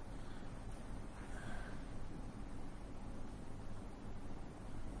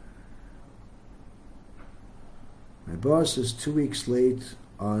 My boss is 2 weeks late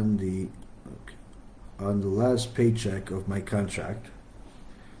on the last paycheck of my contract,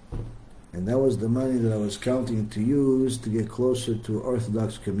 and that was the money that I was counting to use to get closer to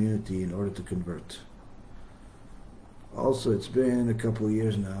Orthodox community in order to convert. Also, it's been a couple of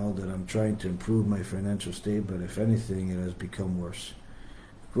years now that I'm trying to improve my financial state, but if anything, it has become worse.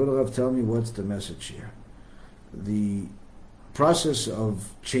 Kvod Rav, tell me, what's the message here? The process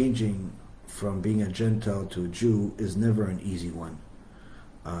of changing from being a Gentile to a Jew is never an easy one.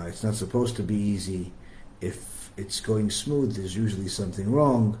 It's not supposed to be easy. If it's going smooth, there's usually something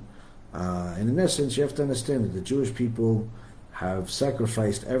wrong. And in essence, you have to understand that the Jewish people have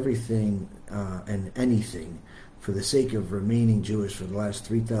sacrificed everything and anything for the sake of remaining Jewish for the last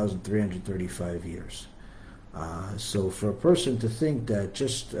 3,335 years. So for a person to think that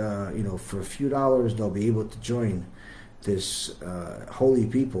just for a few dollars they'll be able to join this holy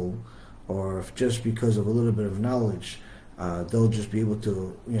people, or if just because of a little bit of knowledge they'll just be able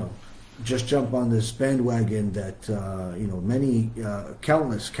to just jump on this bandwagon that many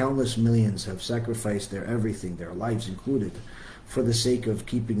countless millions have sacrificed their everything, their lives included, for the sake of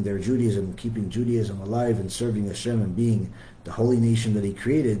keeping their Judaism, keeping Judaism alive and serving Hashem and being the holy nation that He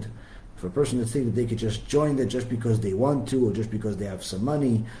created. For a person to think that they could just join that just because they want to, or just because they have some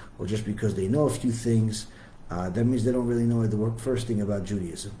money, or just because they know a few things, that means they don't really know the first thing about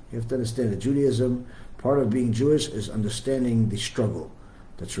Judaism. You have to understand that Judaism, part of being Jewish is understanding the struggle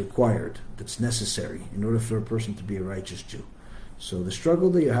that's required, that's necessary in order for a person to be a righteous Jew. So the struggle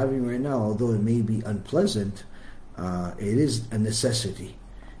that you're having right now, although it may be unpleasant, it is a necessity.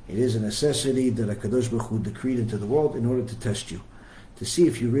 It is a necessity that HaKadosh Baruch Hu decreed into the world in order to test you, to see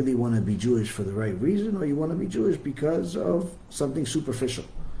if you really want to be Jewish for the right reason, or you want to be Jewish because of something superficial.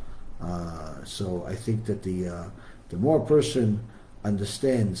 So I think that the more a person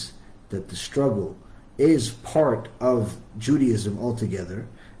understands that the struggle is part of Judaism altogether,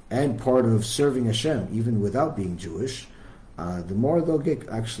 and part of serving Hashem even without being Jewish, the more they'll get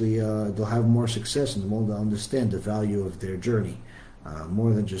they'll have more success, and the more they'll understand the value of their journey,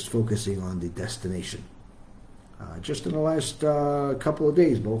 more than just focusing on the destination. Just in the last couple of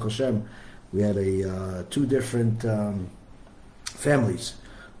days, Baruch Hashem, we had two different families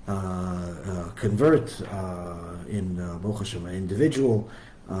convert in Baruch Hashem, an individual.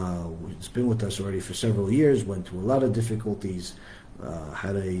 It's been with us already for several years, went through a lot of difficulties,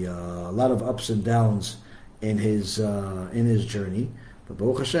 had a lot of ups and downs in his journey, but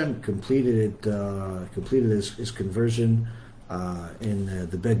Baruch Hashem completed his conversion in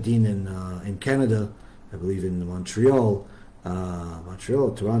the Bet Din in Canada, I believe in Montreal,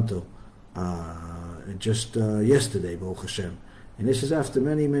 Toronto, just yesterday, Baruch Hashem. And this is after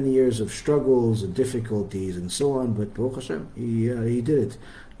many, many years of struggles and difficulties and so on, but Baruch Hashem, he did it.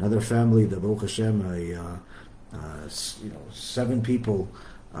 Another family, the Baruch Hashem, 7 people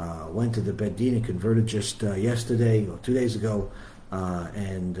went to the Bet Din and converted just yesterday or 2 days ago.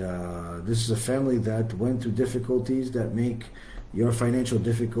 And this is a family that went through difficulties that make your financial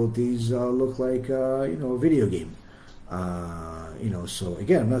difficulties look like a video game. So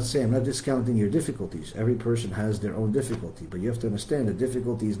again, I'm not discounting your difficulties. Every person has their own difficulty, but you have to understand that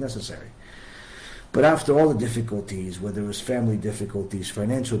difficulty is necessary. But after all the difficulties, whether it was family difficulties,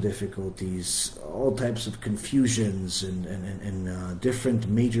 financial difficulties, all types of confusions and different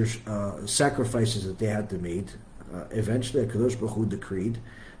major sacrifices that they had to make, eventually HaKadosh Baruch Hu decreed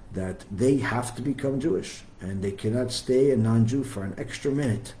that they have to become Jewish, and they cannot stay a non-Jew for an extra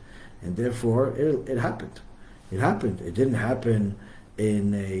minute, and therefore it happened. It happened. It didn't happen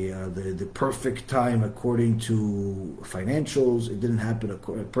in the perfect time according to financials. It didn't happen a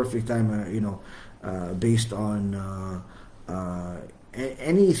perfect time, based on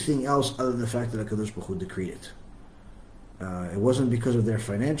anything else other than the fact that HaKadosh Baruch Hu decreed it. It wasn't because of their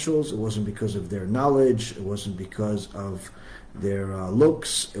financials. It wasn't because of their knowledge. It wasn't because of their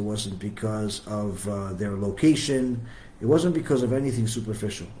looks. It wasn't because of their location. It wasn't because of anything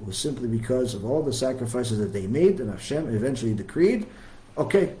superficial. It was simply because of all the sacrifices that they made, and Hashem eventually decreed,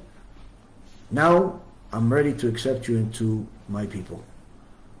 okay, now I'm ready to accept you into my people.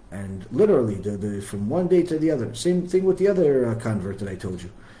 And literally, from one day to the other. Same thing with the other convert that I told you.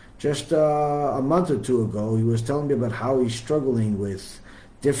 Just a month or two ago, he was telling me about how he's struggling with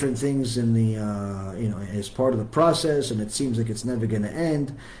different things in the, as part of the process, and it seems like it's never going to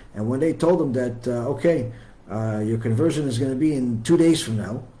end. And when they told him that, your conversion is going to be in 2 days from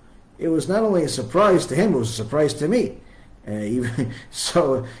now, it was not only a surprise to him, it was a surprise to me.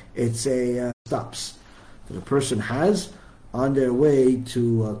 So it's a stops that a person has on their way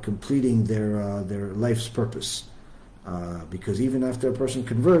to completing their life's purpose. Because even after a person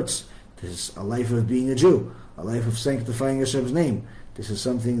converts, this is a life of being a Jew, a life of sanctifying Hashem's name. This is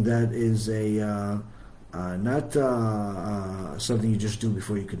something that is not something you just do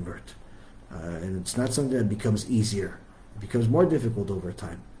before you convert. And it's not something that becomes easier. It becomes more difficult over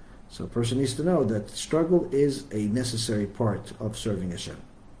time. So a person needs to know that struggle is a necessary part of serving Hashem.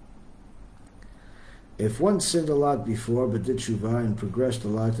 If one sinned a lot before but did tshuva and progressed a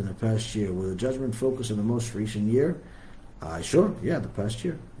lot in the past year, will the judgment focus on the most recent year? Sure, yeah, the past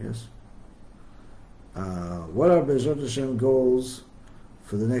year, yes. What are Bezrat Hashem goals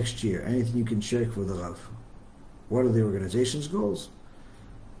for the next year? Anything you can share for the Rav? What are the organization's goals?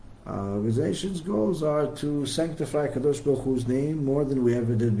 Organization's goals are to sanctify Kadosh Baruch Hu's name more than we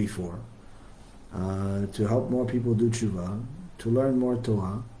ever did before, to help more people do tshuva, to learn more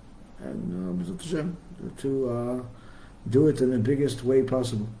Torah, and Bezrat Hashem, to do it in the biggest way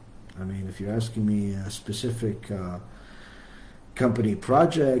possible. I mean, if you're asking me specific company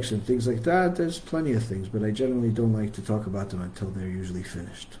projects and things like that, there's plenty of things, but I generally don't like to talk about them until they're usually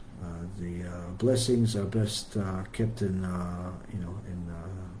finished. The blessings are best kept in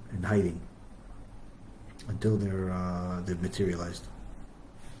hiding until they've materialized.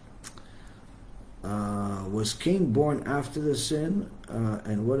 Was Cain born after the sin?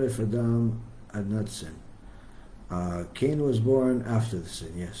 And what if Adam had not sinned? Cain was born after the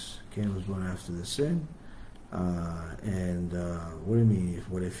sin, yes. Cain was born after the sin. And what do you mean,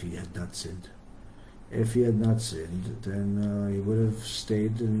 what if he had not sinned? If he had not sinned, then he would have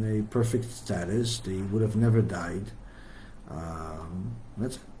stayed in a perfect status. He would have never died.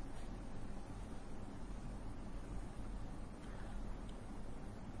 That's it.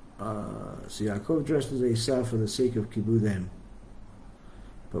 So Yaakov dressed as Esau for the sake of kibudem.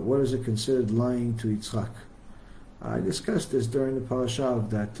 But what is it considered lying to Yitzchak? I discussed this during the parasha of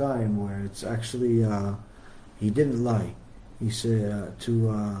that time, where it's actually he didn't lie. He said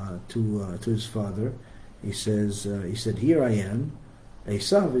to his father, he said, "Here I am.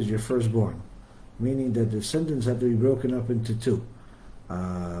 Esav is your firstborn," meaning that the descendants have to be broken up into two.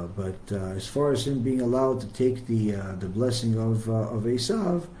 But as far as him being allowed to take the blessing of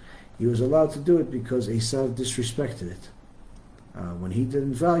Esav, he was allowed to do it because Esav disrespected it. When he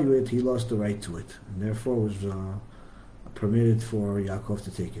didn't value it, he lost the right to it, and therefore was permitted for Yaakov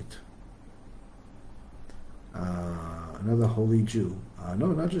to take it. Another holy Jew. No,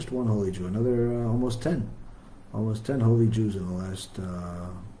 not just one holy Jew. Another almost 10 holy Jews in the last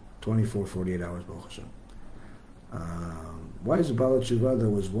 24, 48 hours, Baruch Hashem. Why is a Baal Tshuva that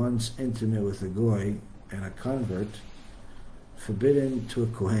was once intimate with a goy and a convert forbidden to a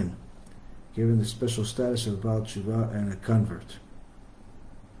Kohen, given the special status of Baal Tshuva and a convert?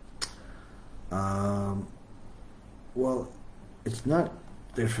 Well, it's not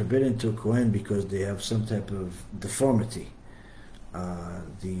they're forbidden to a Kohen because they have some type of deformity.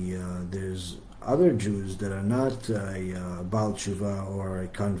 There's other Jews that are not a Baal Tshuva or a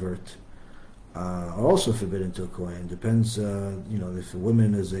convert are also forbidden to a Kohen. Depends, if a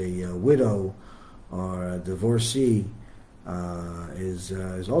woman is a widow or a divorcee,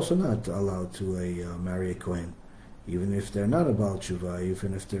 is also not allowed to marry a Kohen, even if they're not a Baal Tshuva,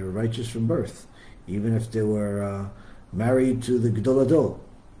 even if they're righteous from birth, even if they were married to the Gedol Adol,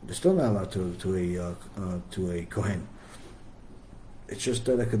 they're still not allowed to a Kohen. It's just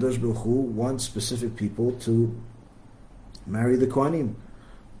that HaKadosh Baruch Hu wants specific people to marry the Kohanim.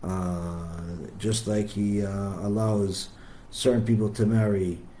 Just like he allows certain people to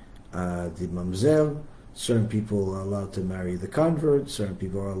marry the mamzer, certain people are allowed to marry the convert, certain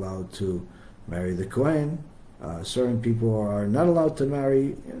people are allowed to marry the Kohen, certain people are not allowed to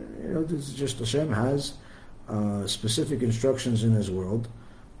marry. This is just Hashem has specific instructions in His world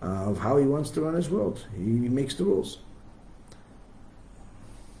of how He wants to run His world. He makes the rules.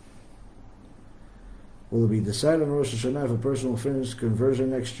 Will it be decided on Rosh Hashanah if a person will finish conversion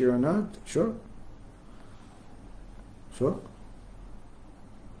next year or not? Sure. Well,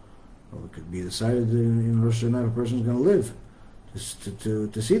 it could be decided in Rosh Hashanah if a person is going to live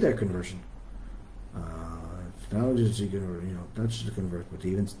to see their conversion. Not just not just to convert, but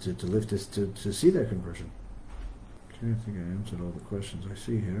even to live to see their conversion. Okay, I think I answered all the questions I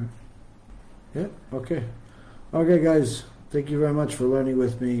see here. Yeah. Okay. Okay, guys. Thank you very much for learning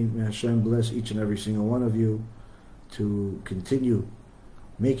with me. May Hashem bless each and every single one of you to continue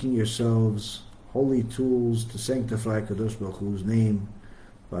making yourselves holy tools to sanctify Kadosh Baruch Hu's name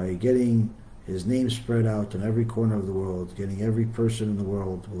by getting His name spread out in every corner of the world, getting every person in the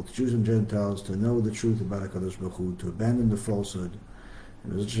world, both Jews and Gentiles, to know the truth about Kadosh Baruch Hu, to abandon the falsehood.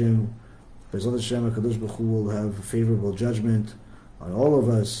 And Bezrat Hashem, Kadosh Baruch Hu will have a favorable judgment on all of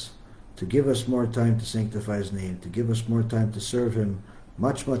us, to give us more time to sanctify His name, to give us more time to serve Him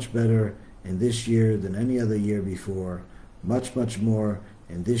much, much better in this year than any other year before, much, much more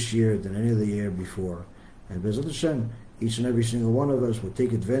in this year than any other year before. And Bezrat Hashem, each and every single one of us will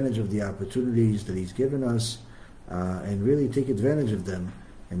take advantage of the opportunities that He's given us and really take advantage of them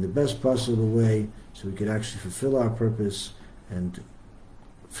in the best possible way so we can actually fulfill our purpose and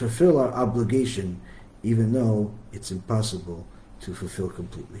fulfill our obligation, even though it's impossible to fulfill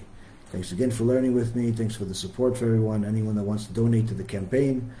completely. Thanks again for learning with me. Thanks for the support for everyone. Anyone that wants to donate to the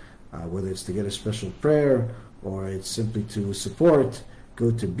campaign, whether it's to get a special prayer or it's simply to support,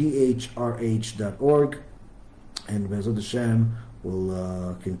 go to bhrh.org, and Bezrat Hashem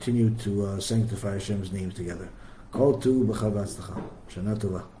will continue to sanctify Hashem's name together. Kol tu b'cha v'atzlacha. Shana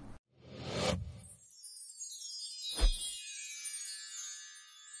tova.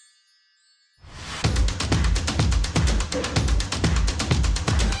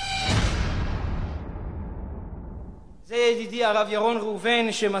 זה ידידי הרב ירון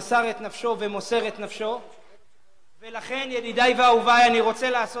ראובן שמסר את נפשו ומוסר את נפשו, ולכן ידידיי ואהוביי אני רוצה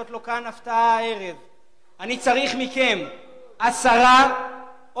לעשות לו כאן הפתעה הערב. אני צריך מכם 10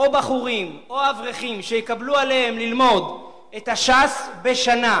 או בחורים או אברכים שיקבלו עליהם ללמוד את הש"ס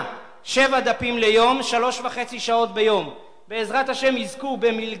בשנה, 7 דפים ליום, 3.5 שעות ביום. בעזרת השם יזכו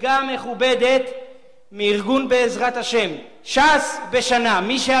במלגה מכובדת מארגון בעזרת השם. ש"ס בשנה,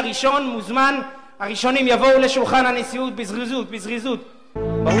 מי שהראשון מוזמן, הראשונים יבואו לשולחן הנשיאות בזריזות.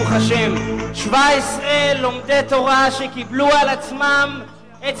 ברוך השם. 17 לומדי תורה שקיבלו על עצמם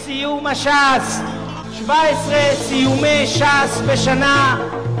את סיום הש"ס. 17 סיומי ש"ס בשנה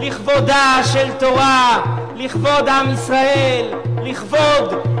לכבודה של תורה, לכבוד עם ישראל, לכבוד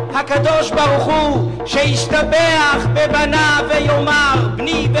הקדוש ברוך הוא שישתבח בבניו ויאמר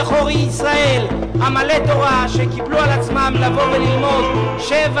בני בכורי ישראל, עמלי תורה שקיבלו על עצמם לבוא וללמוד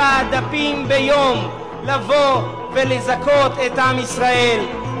 7 דפים ביום, לבוא ולזכות את עם ישראל.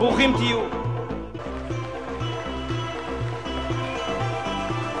 ברוכים תהיו.